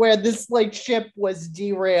 100% where this like ship was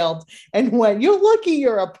derailed, and when you're lucky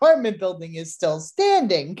your apartment building is still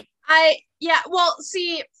standing. Well,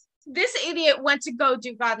 see, this idiot went to go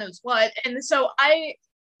do God knows what, and so I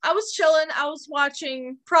was chilling. I was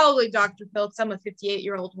watching probably Dr. Phil because I'm a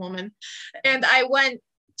 58-year-old woman, and I went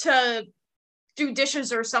to do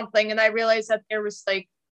dishes or something, and I realized that there was like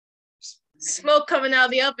smoke coming out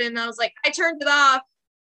of the oven. And I was like, I turned it off.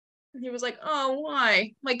 And he was like, oh,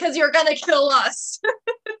 why? Like, because you're gonna kill us.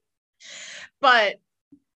 But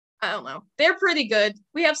I don't know. They're pretty good.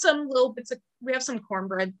 We have some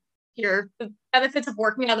cornbread here. The benefits of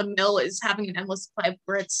working at a mill is having an endless supply of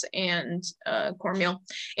grits and cornmeal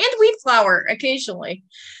and wheat flour occasionally.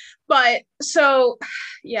 But so,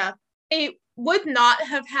 yeah, they would not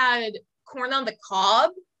have had corn on the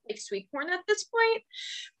cob, like sweet corn at this point.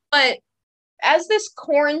 But as this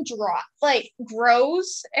corn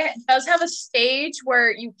grows, it does have a stage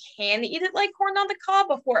where you can eat it like corn on the cob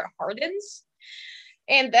before it hardens.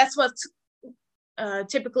 And that's what's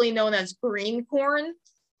typically known as green corn.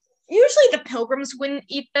 Usually the pilgrims wouldn't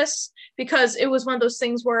eat this because it was one of those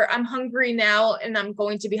things where I'm hungry now and I'm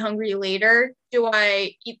going to be hungry later. Do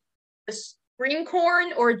I eat this green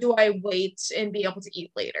corn or do I wait and be able to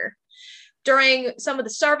eat later? During some of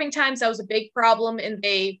the starving times, that was a big problem, and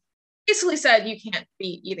they basically said you can't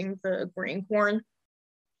be eating the green corn.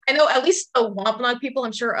 I know at least the Wampanoag people,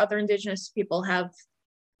 I'm sure other indigenous people have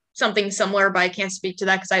something similar, but I can't speak to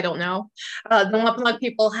that because I don't know. The Wampanoag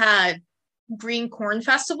people had Green Corn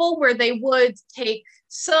Festival where they would take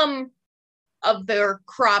some of their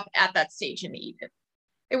crop at that stage and eat it.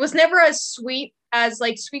 It was never as sweet as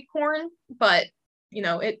like sweet corn, but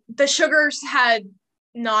the sugars had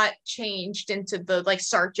not changed into the like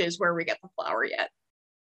starches where we get the flour yet.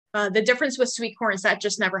 The difference with sweet corn is that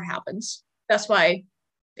just never happens. That's why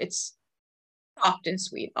it's soft and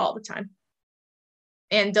sweet all the time.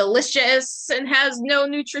 And delicious and has no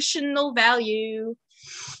nutritional value.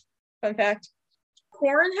 Fun fact.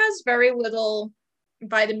 Corn has very little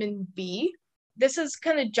vitamin B. This is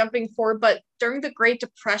kind of jumping forward, but during the Great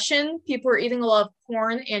Depression, people were eating a lot of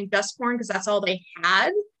corn and just corn because that's all they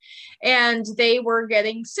had. And they were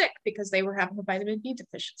getting sick because they were having a vitamin B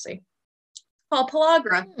deficiency. Called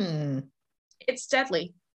pellagra. It's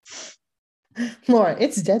deadly. Laura,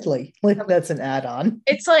 it's deadly. Like that's an add-on.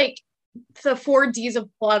 It's like the 4 Ds of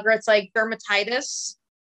pellagra. It's like dermatitis,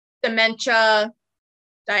 dementia,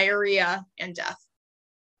 diarrhea, and death.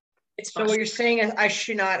 It's so what you're saying is I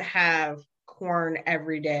should not have corn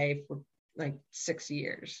every day for like 6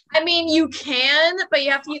 years. I mean, you can, but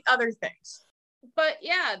you have to eat other things. But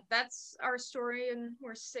yeah, that's our story, and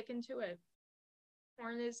we're sticking to it.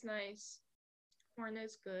 Corn is nice. Corn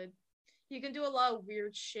is good. You can do a lot of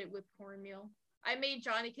weird shit with cornmeal. I made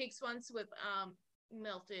Johnny cakes once with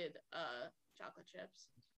melted chocolate chips.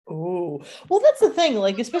 Oh, well, that's the thing.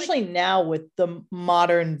 Like, especially now with the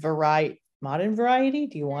modern variety.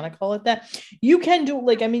 Do you want to call it that? You can do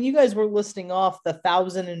like, I mean, you guys were listing off the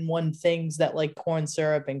 1,001 things that like corn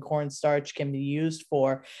syrup and cornstarch can be used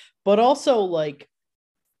for, but also like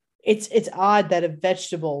it's odd that a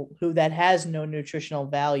vegetable that has no nutritional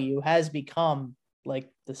value has become like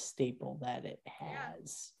the staple that it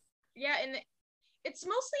has. Yeah, and it's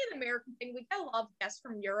mostly an American thing. We get a lot of guests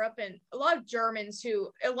from Europe and a lot of Germans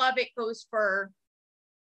who a lot of it goes for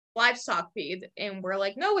livestock feed, and we're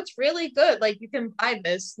like, no, it's really good. Like you can buy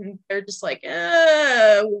this, and they're just like,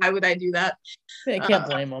 why would I do that? I can't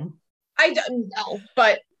blame them. I don't know,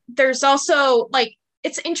 but there's also like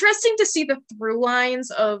it's interesting to see the through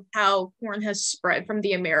lines of how corn has spread from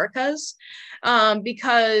the Americas,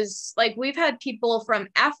 because like we've had people from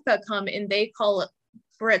Africa come and they call it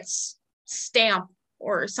grits stamp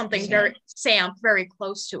or something very samp, very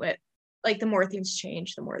close to it. Like the more things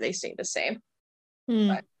change, the more they stay the same.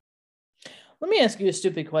 Let me ask you a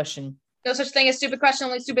stupid question. No such thing as stupid question,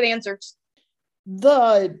 only stupid answers.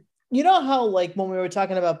 You know how like when we were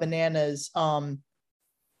talking about bananas, and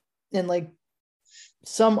like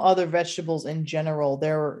some other vegetables in general,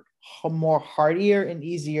 they're more hardier and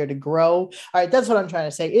easier to grow. All right, that's what I'm trying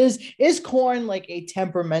to say. Is corn like a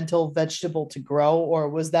temperamental vegetable to grow, or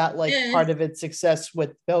was that like part of its success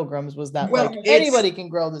with Pilgrims? Was that like anybody can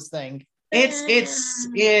grow this thing?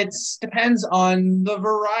 It's depends on the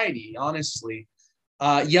variety, honestly.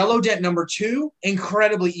 Yellow dent number 2,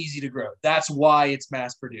 incredibly easy to grow. That's why it's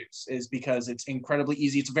mass produced, is because it's incredibly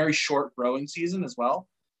easy. It's a very short growing season as well,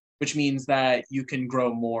 which means that you can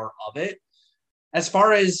grow more of it. As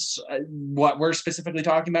far as what we're specifically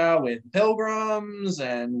talking about with Pilgrims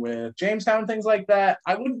and with Jamestown, things like that,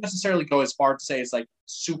 I wouldn't necessarily go as far to say it's like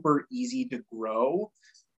super easy to grow.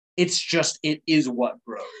 It's just, it is what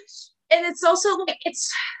grows. And it's also like,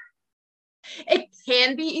 it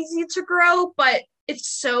can be easy to grow, but it's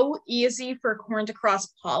so easy for corn to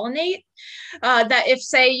cross-pollinate that if,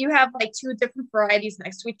 say, you have like 2 different varieties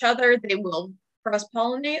next to each other, they will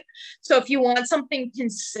cross-pollinate. So if you want something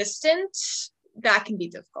consistent, that can be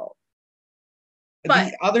difficult. But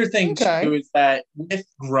the other thing too is that with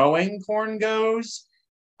growing corn goes,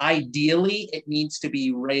 ideally it needs to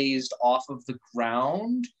be raised off of the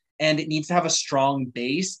ground, and it needs to have a strong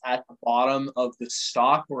base at the bottom of the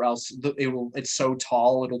stalk, or else it's so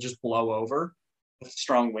tall it'll just blow over with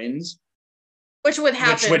strong winds. Which would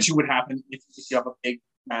happen. Which would happen if you have a big,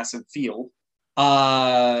 massive field.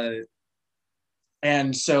 And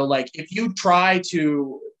so, like, if you try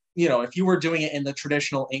to, if you were doing it in the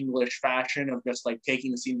traditional English fashion of just like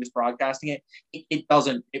taking the seed and just broadcasting it, it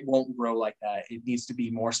won't grow like that. It needs to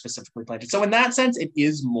be more specifically planted. So in that sense, it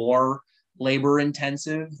is more labor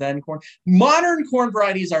intensive than corn. Modern corn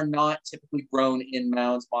varieties are not typically grown in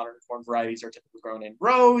mounds. Modern corn varieties are typically grown in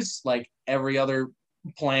rows, like every other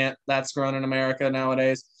plant that's grown in America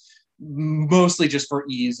nowadays, mostly just for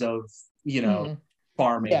ease of,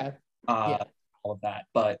 farming, all of that.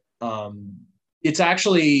 But it's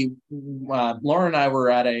actually, Lauren and I were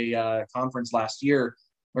at a conference last year.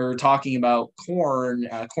 We were talking about corn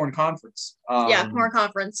conference. Corn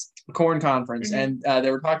conference. Mm-hmm. And they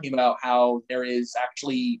were talking about how there is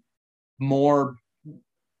actually more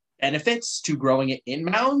benefits to growing it in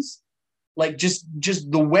mounds. Like just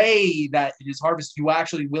the way that it is harvested, you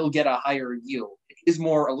actually will get a higher yield. It is a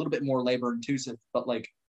little bit more labor intensive, but like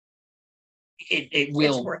it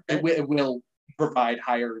will provide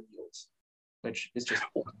higher yields, which is just.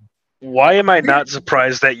 Why am I not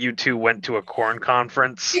surprised that you two went to a corn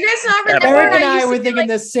conference? You guys not remember? Eric and I were thinking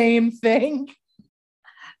the same thing.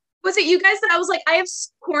 Was it you guys that I was like, I have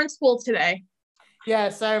corn school today?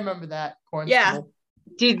 Yes, I remember that. Corn school.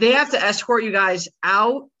 Did they have to escort you guys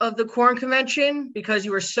out of the corn convention because you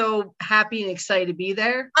were so happy and excited to be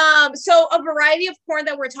there? So a variety of corn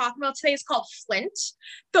that we're talking about today is called Flint.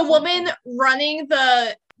 The woman running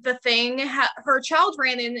the thing, her child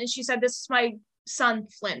ran in and she said, "This is my son,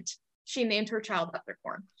 Flint." She named her child after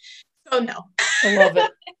corn. So no. I love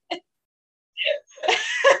it.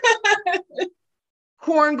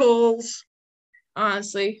 Corn goals.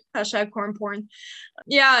 Honestly, # corn porn.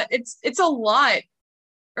 Yeah, it's a lot.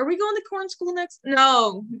 Are we going to corn school next?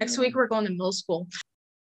 No, next week we're going to middle school.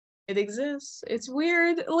 It exists. It's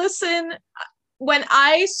weird. Listen, when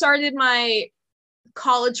I started my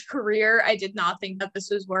college career, I did not think that this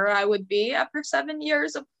was where I would be after 7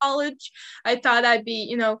 years of college. I thought I'd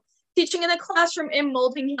be, teaching in a classroom and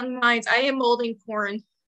molding young minds. I am molding corn.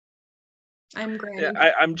 I'm granted.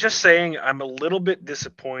 I'm just saying I'm a little bit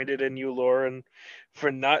disappointed in you, Lauren,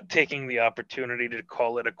 for not taking the opportunity to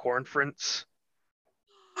call it a cornference.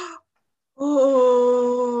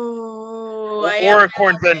 Oh, Or a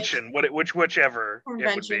cornvention, whichever it would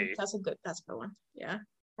Convention. be. That's a good one. Yeah.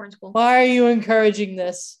 Corn's cool. Why are you encouraging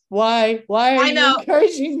this? Why are I you know.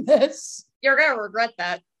 encouraging this? You're gonna regret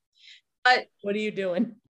that. But What are you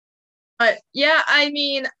doing? yeah, I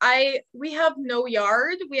mean, we have no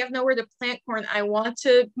yard. We have nowhere to plant corn. I want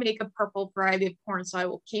to make a purple variety of corn, so I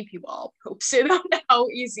will keep you all posted on how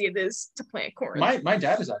easy it is to plant corn. My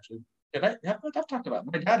dad is actually. I've talked about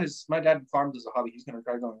it. My dad farms as a hobby. He's gonna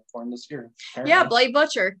try going corn this year. Apparently. Yeah, Bloody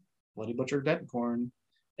Butcher. Bloody Butcher dead corn.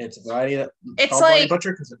 It's a variety that It's called like Bloody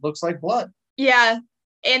Butcher because it looks like blood. Yeah,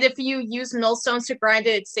 and if you use millstones to grind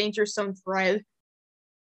it, it stains your stones red.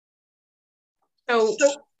 So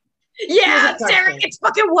yeah, here's a Sarah, question. it's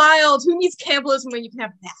fucking wild. Who needs cannibalism when you can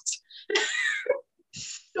have that?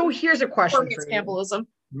 So here's a Or question needs for you. cannibalism.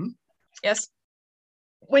 Hmm? Yes.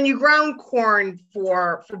 When you ground corn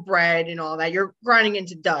for bread and all that, you're grinding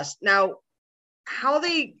into dust. Now, how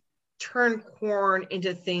they turn corn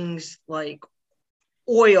into things like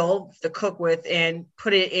oil to cook with and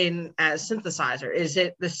put it in as synthesizer? Is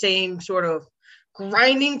it the same sort of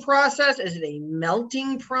grinding process? Is it a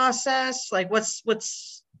melting process? Like what's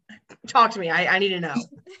talk to me. I need to know.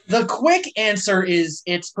 The quick answer is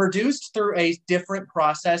it's produced through a different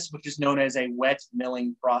process, which is known as a wet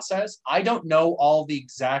milling process. I don't know all the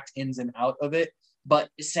exact ins and out of it, but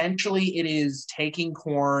essentially it is taking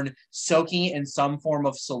corn, soaking it in some form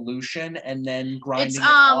of solution, and then grinding it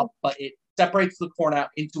up, but it separates the corn out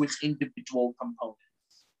into its individual components.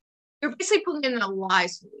 You're basically putting it in a lye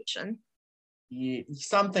solution. Yeah,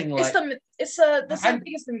 something like It's the same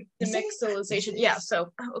thing as the mixolization. Yeah,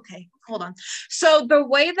 so okay, hold on. So the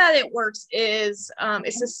way that it works is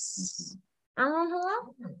it's this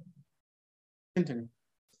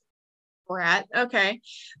Brat. Okay,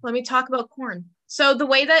 let me talk about corn. So the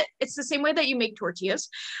way that it's the same way that you make tortillas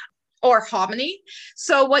or hominy.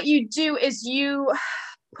 So what you do is you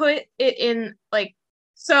put it in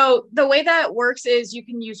so the way that it works is you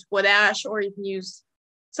can use wood ash or you can use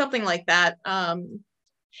something like that.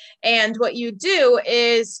 And what you do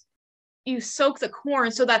is you soak the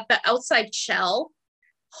corn so that the outside shell,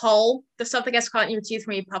 hull, the stuff that gets caught in your teeth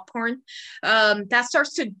when you eat popcorn, that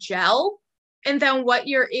starts to gel. And then what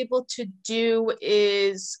you're able to do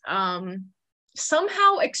is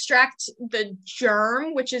somehow extract the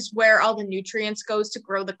germ, which is where all the nutrients goes to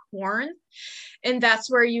grow the corn. And that's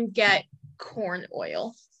where you get corn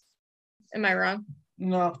oil. Am I wrong?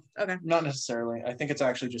 No. Okay. Not necessarily. I think it's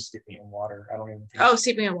actually just steeping in water. I don't even think. Oh,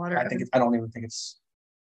 steeping in water. I don't even think it's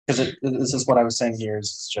because this is what I was saying here.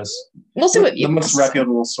 Is just we'll see what the most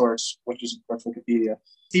reputable source, which is Wikipedia.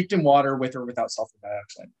 Steeped in water with or without sulfur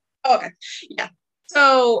dioxide. Okay. Yeah.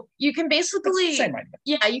 So you can basically same idea.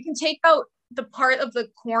 Yeah, you can take out the part of the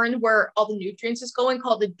corn where all the nutrients is going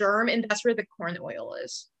called the germ, and that's where the corn oil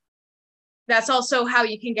is. That's also how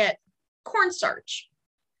you can get cornstarch.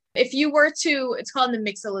 If you were to, it's called the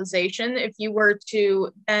mixolization. If you were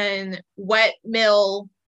to then wet mill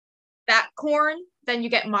that corn, then you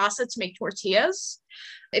get masa to make tortillas.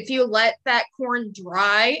 If you let that corn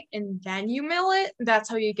dry and then you mill it, that's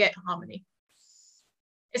how you get hominy.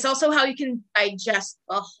 It's also how you can digest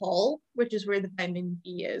a hull, which is where the vitamin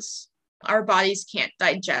B is. Our bodies can't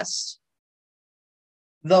digest.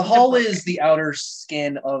 The hull is the outer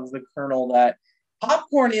skin of the kernel that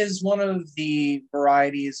popcorn is one of the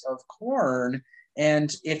varieties of corn.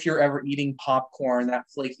 And if you're ever eating popcorn, that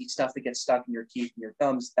flaky stuff that gets stuck in your teeth and your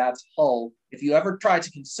gums, that's hull. If you ever try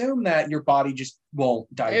to consume that, your body just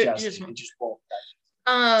won't digest it. It just won't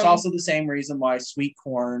digest. It's also the same reason why sweet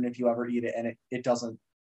corn, if you ever eat it and it doesn't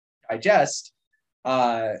digest,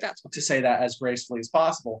 to say that as gracefully as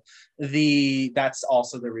possible, that's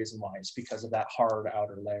also the reason why. It's because of that hard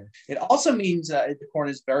outer layer. It also means that the corn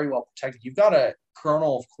is very well protected. You've got a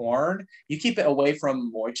kernel of corn, you keep it away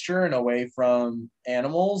from moisture and away from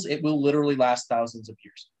animals, it will literally last thousands of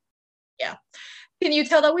years. Yeah. Can you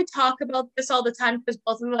tell that we talk about this all the time because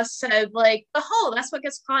both of us said the hull, that's what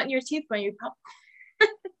gets caught in your teeth when you pop.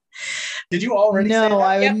 Did you already say that?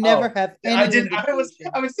 I would never have any I didn't. I was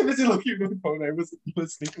too busy looking at the phone. I wasn't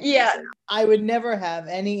listening. Yeah. I would never have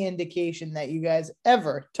any indication that you guys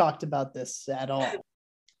ever talked about this at all.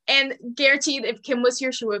 And guaranteed, if Kim was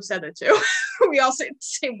here, she would have said it too. We all say it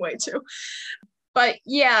the same way too. But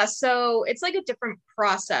yeah, so it's like a different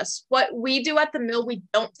process. What we do at the mill, we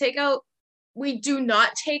do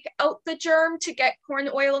not take out the germ to get corn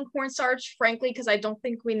oil and cornstarch, frankly, because I don't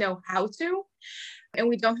think we know how to. and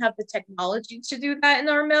we don't have the technology to do that in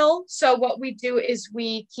our mill. So what we do is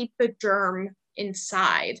we keep the germ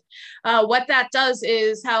inside. What that does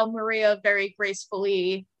is how Maria very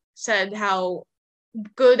gracefully said how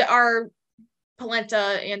good our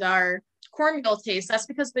polenta and our cornmeal taste. That's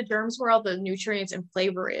because the germs where all the nutrients and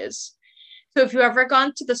flavor is. So if you ever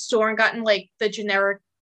gone to the store and gotten like the generic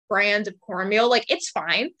brand of cornmeal, like it's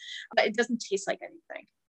fine, but it doesn't taste like anything.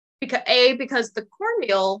 Because the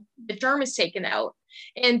cornmeal, the germ is taken out,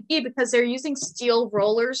 and B, because they're using steel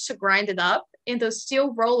rollers to grind it up, and those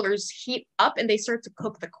steel rollers heat up and they start to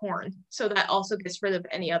cook the corn. So that also gets rid of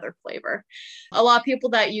any other flavor. A lot of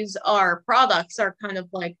people that use our products are kind of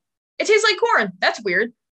like, it tastes like corn. That's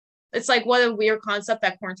weird. It's like, what a weird concept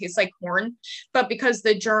that corn tastes like corn. But because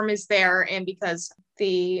the germ is there and because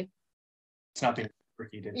it's not being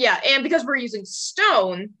overheated. Yeah, and because we're using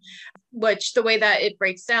stone, which the way that it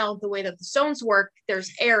breaks down, the way that the stones work,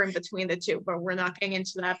 there's air in between the two, but we're not getting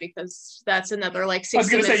into that because that's another like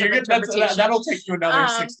 60 minutes of interpretation. That'll take you another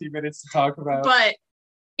 60 minutes to talk about. But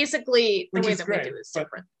basically, the way that we do is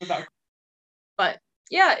different. But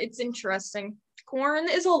yeah, it's interesting. Corn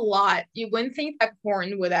is a lot. You wouldn't think that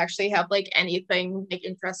corn would actually have like anything like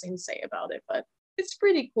interesting to say about it, but it's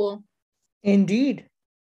pretty cool. Indeed.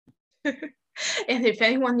 And if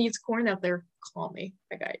anyone needs corn out there, call me.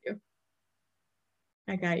 I got you.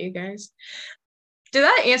 I got you guys. Did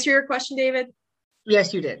that answer your question, David?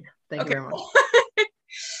 Yes, you did. Thank you very much.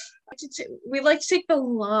 We like to take the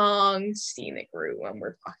long scenic route when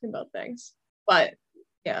we're talking about things. But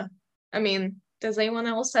yeah, I mean, does anyone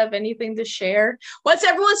else have anything to share? What's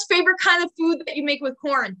everyone's favorite kind of food that you make with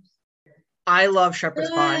corn? I love shepherd's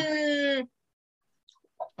pie.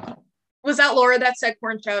 Was that Laura that said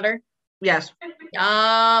corn chowder? Yes.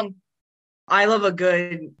 Yum. I love a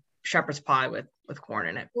good shepherd's pie with corn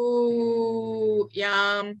in it. Ooh,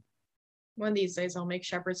 yum. One of these days I'll make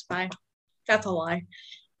shepherd's pie. That's a lie.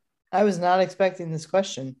 I was not expecting this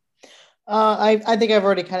question. I think I've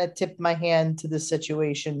already kind of tipped my hand to this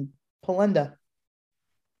situation. Polenta.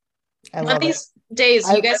 One of these days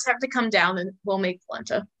you guys have to come down and we'll make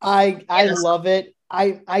polenta. I love it.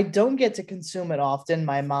 I don't get to consume it often.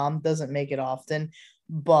 My mom doesn't make it often,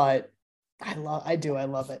 but I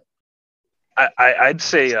love it. I'd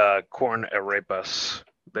say corn arepas.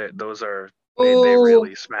 Those are they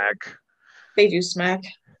really smack. They do smack.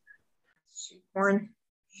 Corn.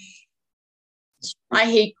 I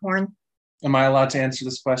hate corn. Am I allowed to answer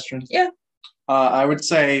this question? Yeah. I would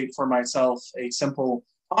say for myself a simple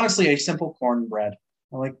cornbread.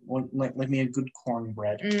 I like me a good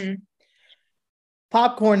cornbread.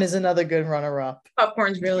 Popcorn is another good runner-up.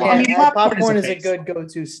 Popcorn's really good. Popcorn is a good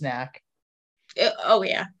go-to snack. Oh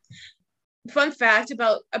yeah. Fun fact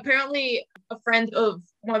about apparently a friend of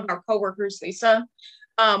one of our coworkers, Lisa,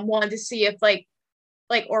 wanted to see if like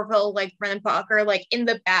Orville, like Redenbacher, like in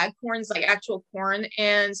the bag corn's like actual corn,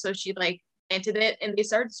 and so she like planted it and they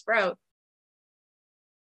started to sprout.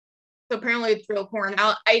 So apparently it's real corn.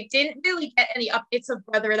 Now I didn't really get any updates of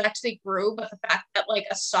whether it actually grew, but the fact that like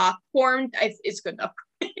a soft corn is good enough.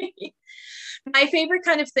 My favorite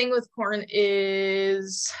kind of thing with corn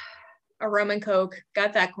is a rum and Coke.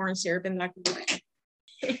 Got that corn syrup in that Coke.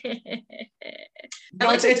 It's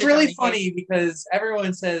really funny because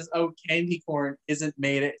everyone says, "Oh, candy corn isn't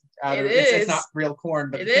made out of it's not real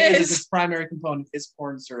corn," but the thing is its primary component is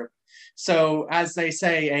corn syrup. So, as they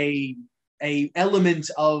say, a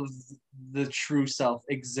element of the true self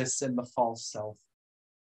exists in the false self.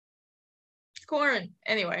 Corn.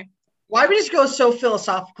 Anyway, why we just go so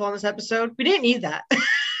philosophical on this episode? We didn't need that.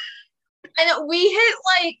 And we hit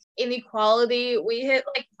like inequality, we hit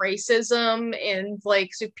like racism and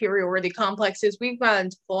like superiority complexes. We've gone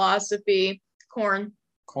into philosophy. Corn.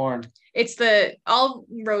 It's all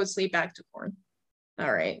roads lead back to corn.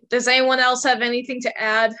 All right. Does anyone else have anything to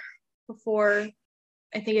add before?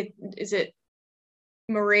 I think is it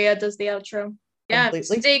Maria does the outro. Yeah.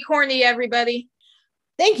 Completely. Stay corny, everybody.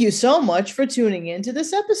 Thank you so much for tuning in to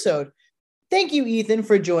this episode. Thank you, Ethan,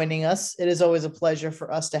 for joining us. It is always a pleasure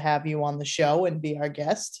for us to have you on the show and be our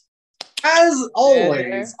guest. As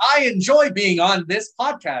always, I enjoy being on this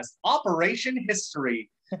podcast, Operation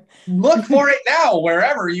History. Look for it now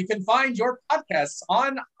wherever you can find your podcasts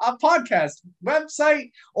on a podcast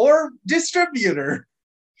website or distributor.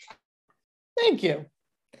 Thank you.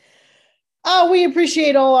 We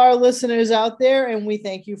appreciate all our listeners out there, and we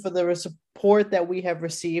thank you for the support that we have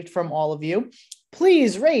received from all of you.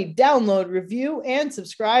 Please rate, download, review, and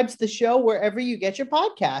subscribe to the show wherever you get your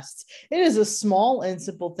podcasts. It is a small and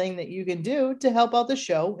simple thing that you can do to help out the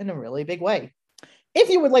show in a really big way. If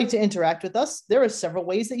you would like to interact with us, there are several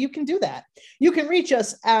ways that you can do that. You can reach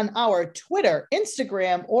us on our Twitter,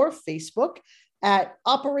 Instagram, or Facebook at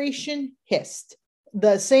Operation Hist.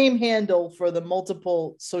 The same handle for the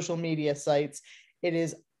multiple social media sites. It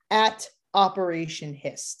is at Operation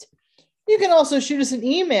Hist. You can also shoot us an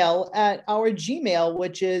email at our Gmail,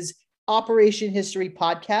 which is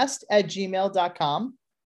operationhistorypodcast@gmail.com.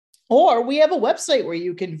 Or we have a website where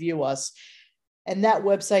you can view us. And that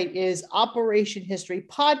website is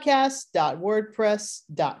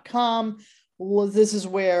operationhistorypodcast.wordpress.com. Well, this is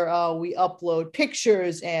where we upload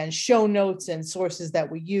pictures and show notes and sources that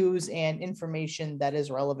we use and information that is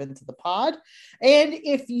relevant to the pod. And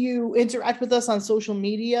if you interact with us on social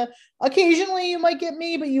media, occasionally you might get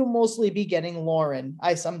me, but you'll mostly be getting Lauren.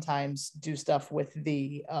 I sometimes do stuff with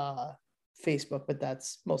the Facebook, but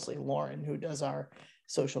that's mostly Lauren who does our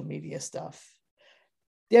social media stuff.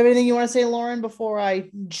 Do you have anything you want to say, Lauren, before I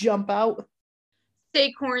jump out?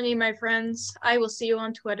 Stay corny, my friends. I will see you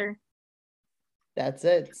on Twitter. That's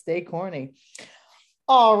it. Stay corny.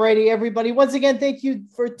 Alrighty, everybody. Once again, thank you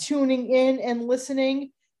for tuning in and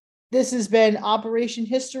listening. This has been Operation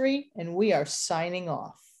History, and we are signing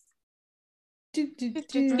off.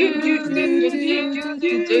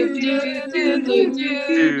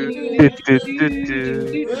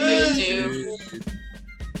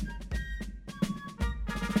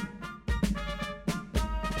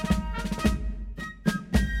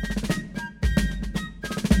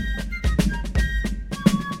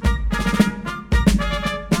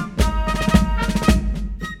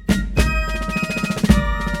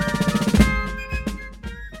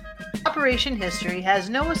 Operation History has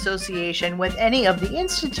no association with any of the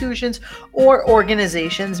institutions or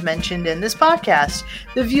organizations mentioned in this podcast.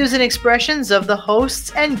 The views and expressions of the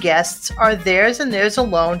hosts and guests are theirs and theirs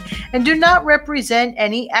alone and do not represent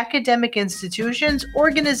any academic institutions,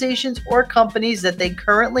 organizations, or companies that they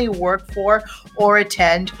currently work for or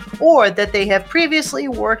attend, or that they have previously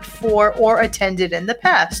worked for or attended in the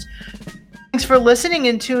past. Thanks for listening,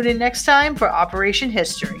 and tune in next time for Operation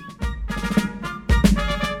History.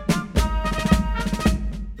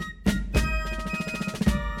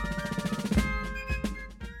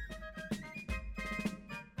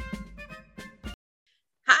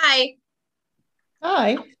 Hi.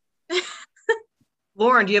 Hi.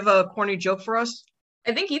 Lauren, do you have a corny joke for us?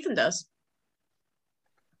 I think Ethan does.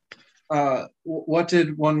 What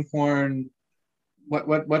did one corn?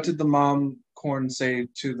 What did the mom corn say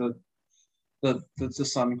to the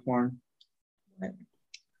son corn?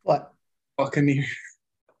 What? Buccaneer.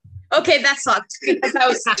 Okay, that sucked because that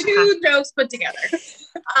was two jokes put together.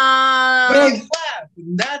 Laugh.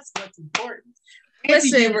 That's what's important.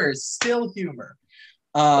 Listen. Anti-humor is still humor.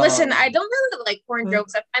 Listen, I don't really like corn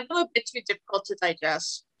jokes. I find them a bit too difficult to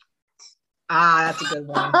digest. Ah, that's a good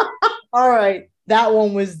one. All right. That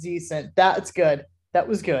one was decent. That's good. That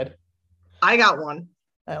was good. I got one.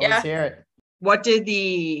 Let's hear it. What did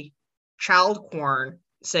the child corn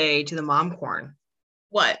say to the mom corn?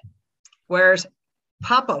 What? Where's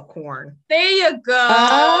Papa corn? There you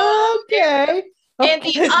go. Okay. And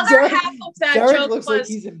the other half of that Derek joke looks was, like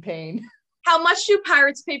he's in pain. how much do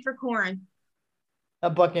pirates pay for corn? A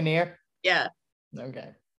buccaneer? Yeah, Okay.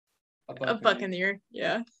 a buccaneer.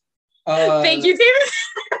 Yeah. Uh, Thank you, David.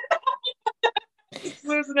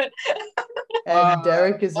 Losing it. And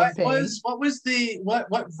Derek is in what pain. what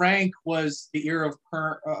rank was the ear of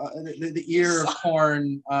the ear of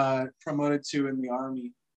corn promoted to in the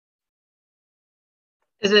army?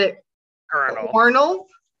 Is it Colonel. Cornel?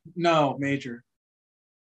 No, major.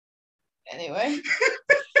 Anyway.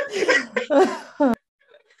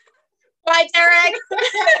 Bye, Derek.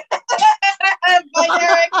 Bye,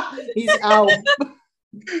 Derek. He's out.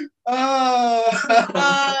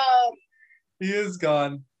 He is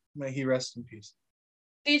gone. May he rest in peace.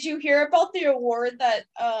 Did you hear about the award that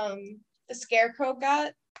the Scarecrow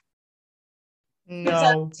got?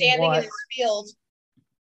 No. Standing What? in his field.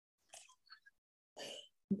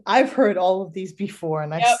 I've heard all of these before,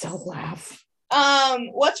 and I Yep. still laugh.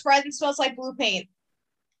 What's red and smells like blue paint?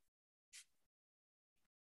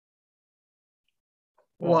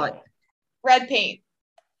 What? Red paint.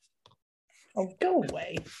 Oh, go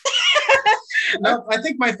away. No, I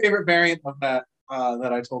think my favorite variant of that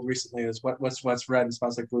that I told recently is what's red and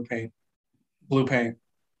smells like blue paint. Blue paint.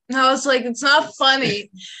 I was like, it's not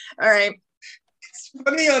funny. All right. It's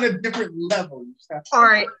funny on a different level. You just have to- All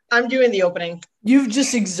right, I'm doing the opening. You've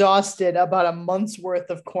just exhausted about a month's worth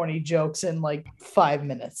of corny jokes in like 5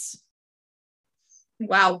 minutes.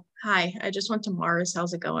 Wow. Hi. I just went to Mars.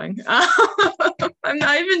 How's it going? I'm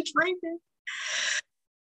not even drinking.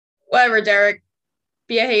 Whatever, Derek.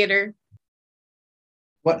 Be a hater.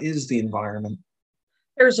 What is the environment?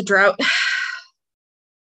 There's a drought.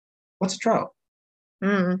 What's a drought? I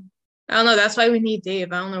don't know. That's why we need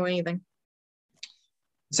Dave. I don't know anything.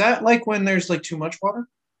 Is that like when there's like too much water?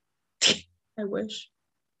 I wish.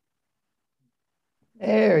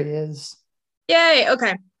 There he is. Yay.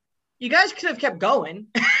 Okay. You guys could have kept going.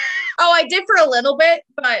 Oh, I did for a little bit,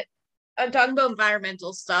 but I'm talking about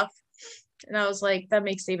environmental stuff. And I was like, that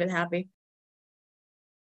makes David happy.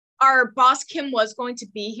 Our boss, Kim, was going to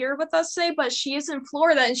be here with us today, but she is in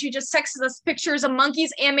Florida and she just texted us pictures of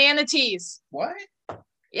monkeys and manatees. What?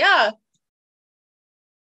 Yeah.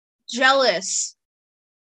 Jealous.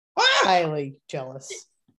 Highly jealous.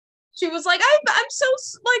 She was like, I'm so,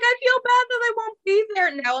 like, I feel bad that I won't be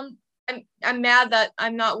there. Now I'm mad that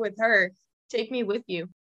I'm not with her. Take me with you.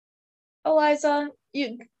 Eliza,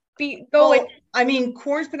 you go Well, with. I mean,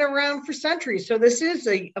 corn's been around for centuries, so this is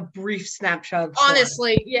a brief snapshot of corn.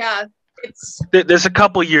 Honestly, yeah. It's There's a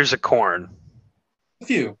couple years of corn. A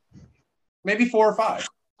few. Maybe 4 or 5.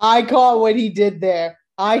 I caught what he did there.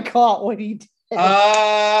 I caught what he did.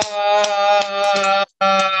 that's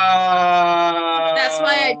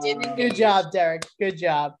why I didn't. Good job, Derek. Good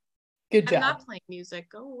job. Good I'm job. not playing music.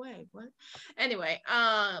 Go away. What? Anyway,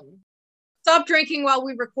 stop drinking while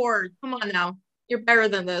we record. Come on now. You're better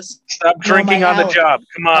than this. Stop drinking my on the aller- job.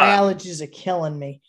 Come My on. allergies are killing me.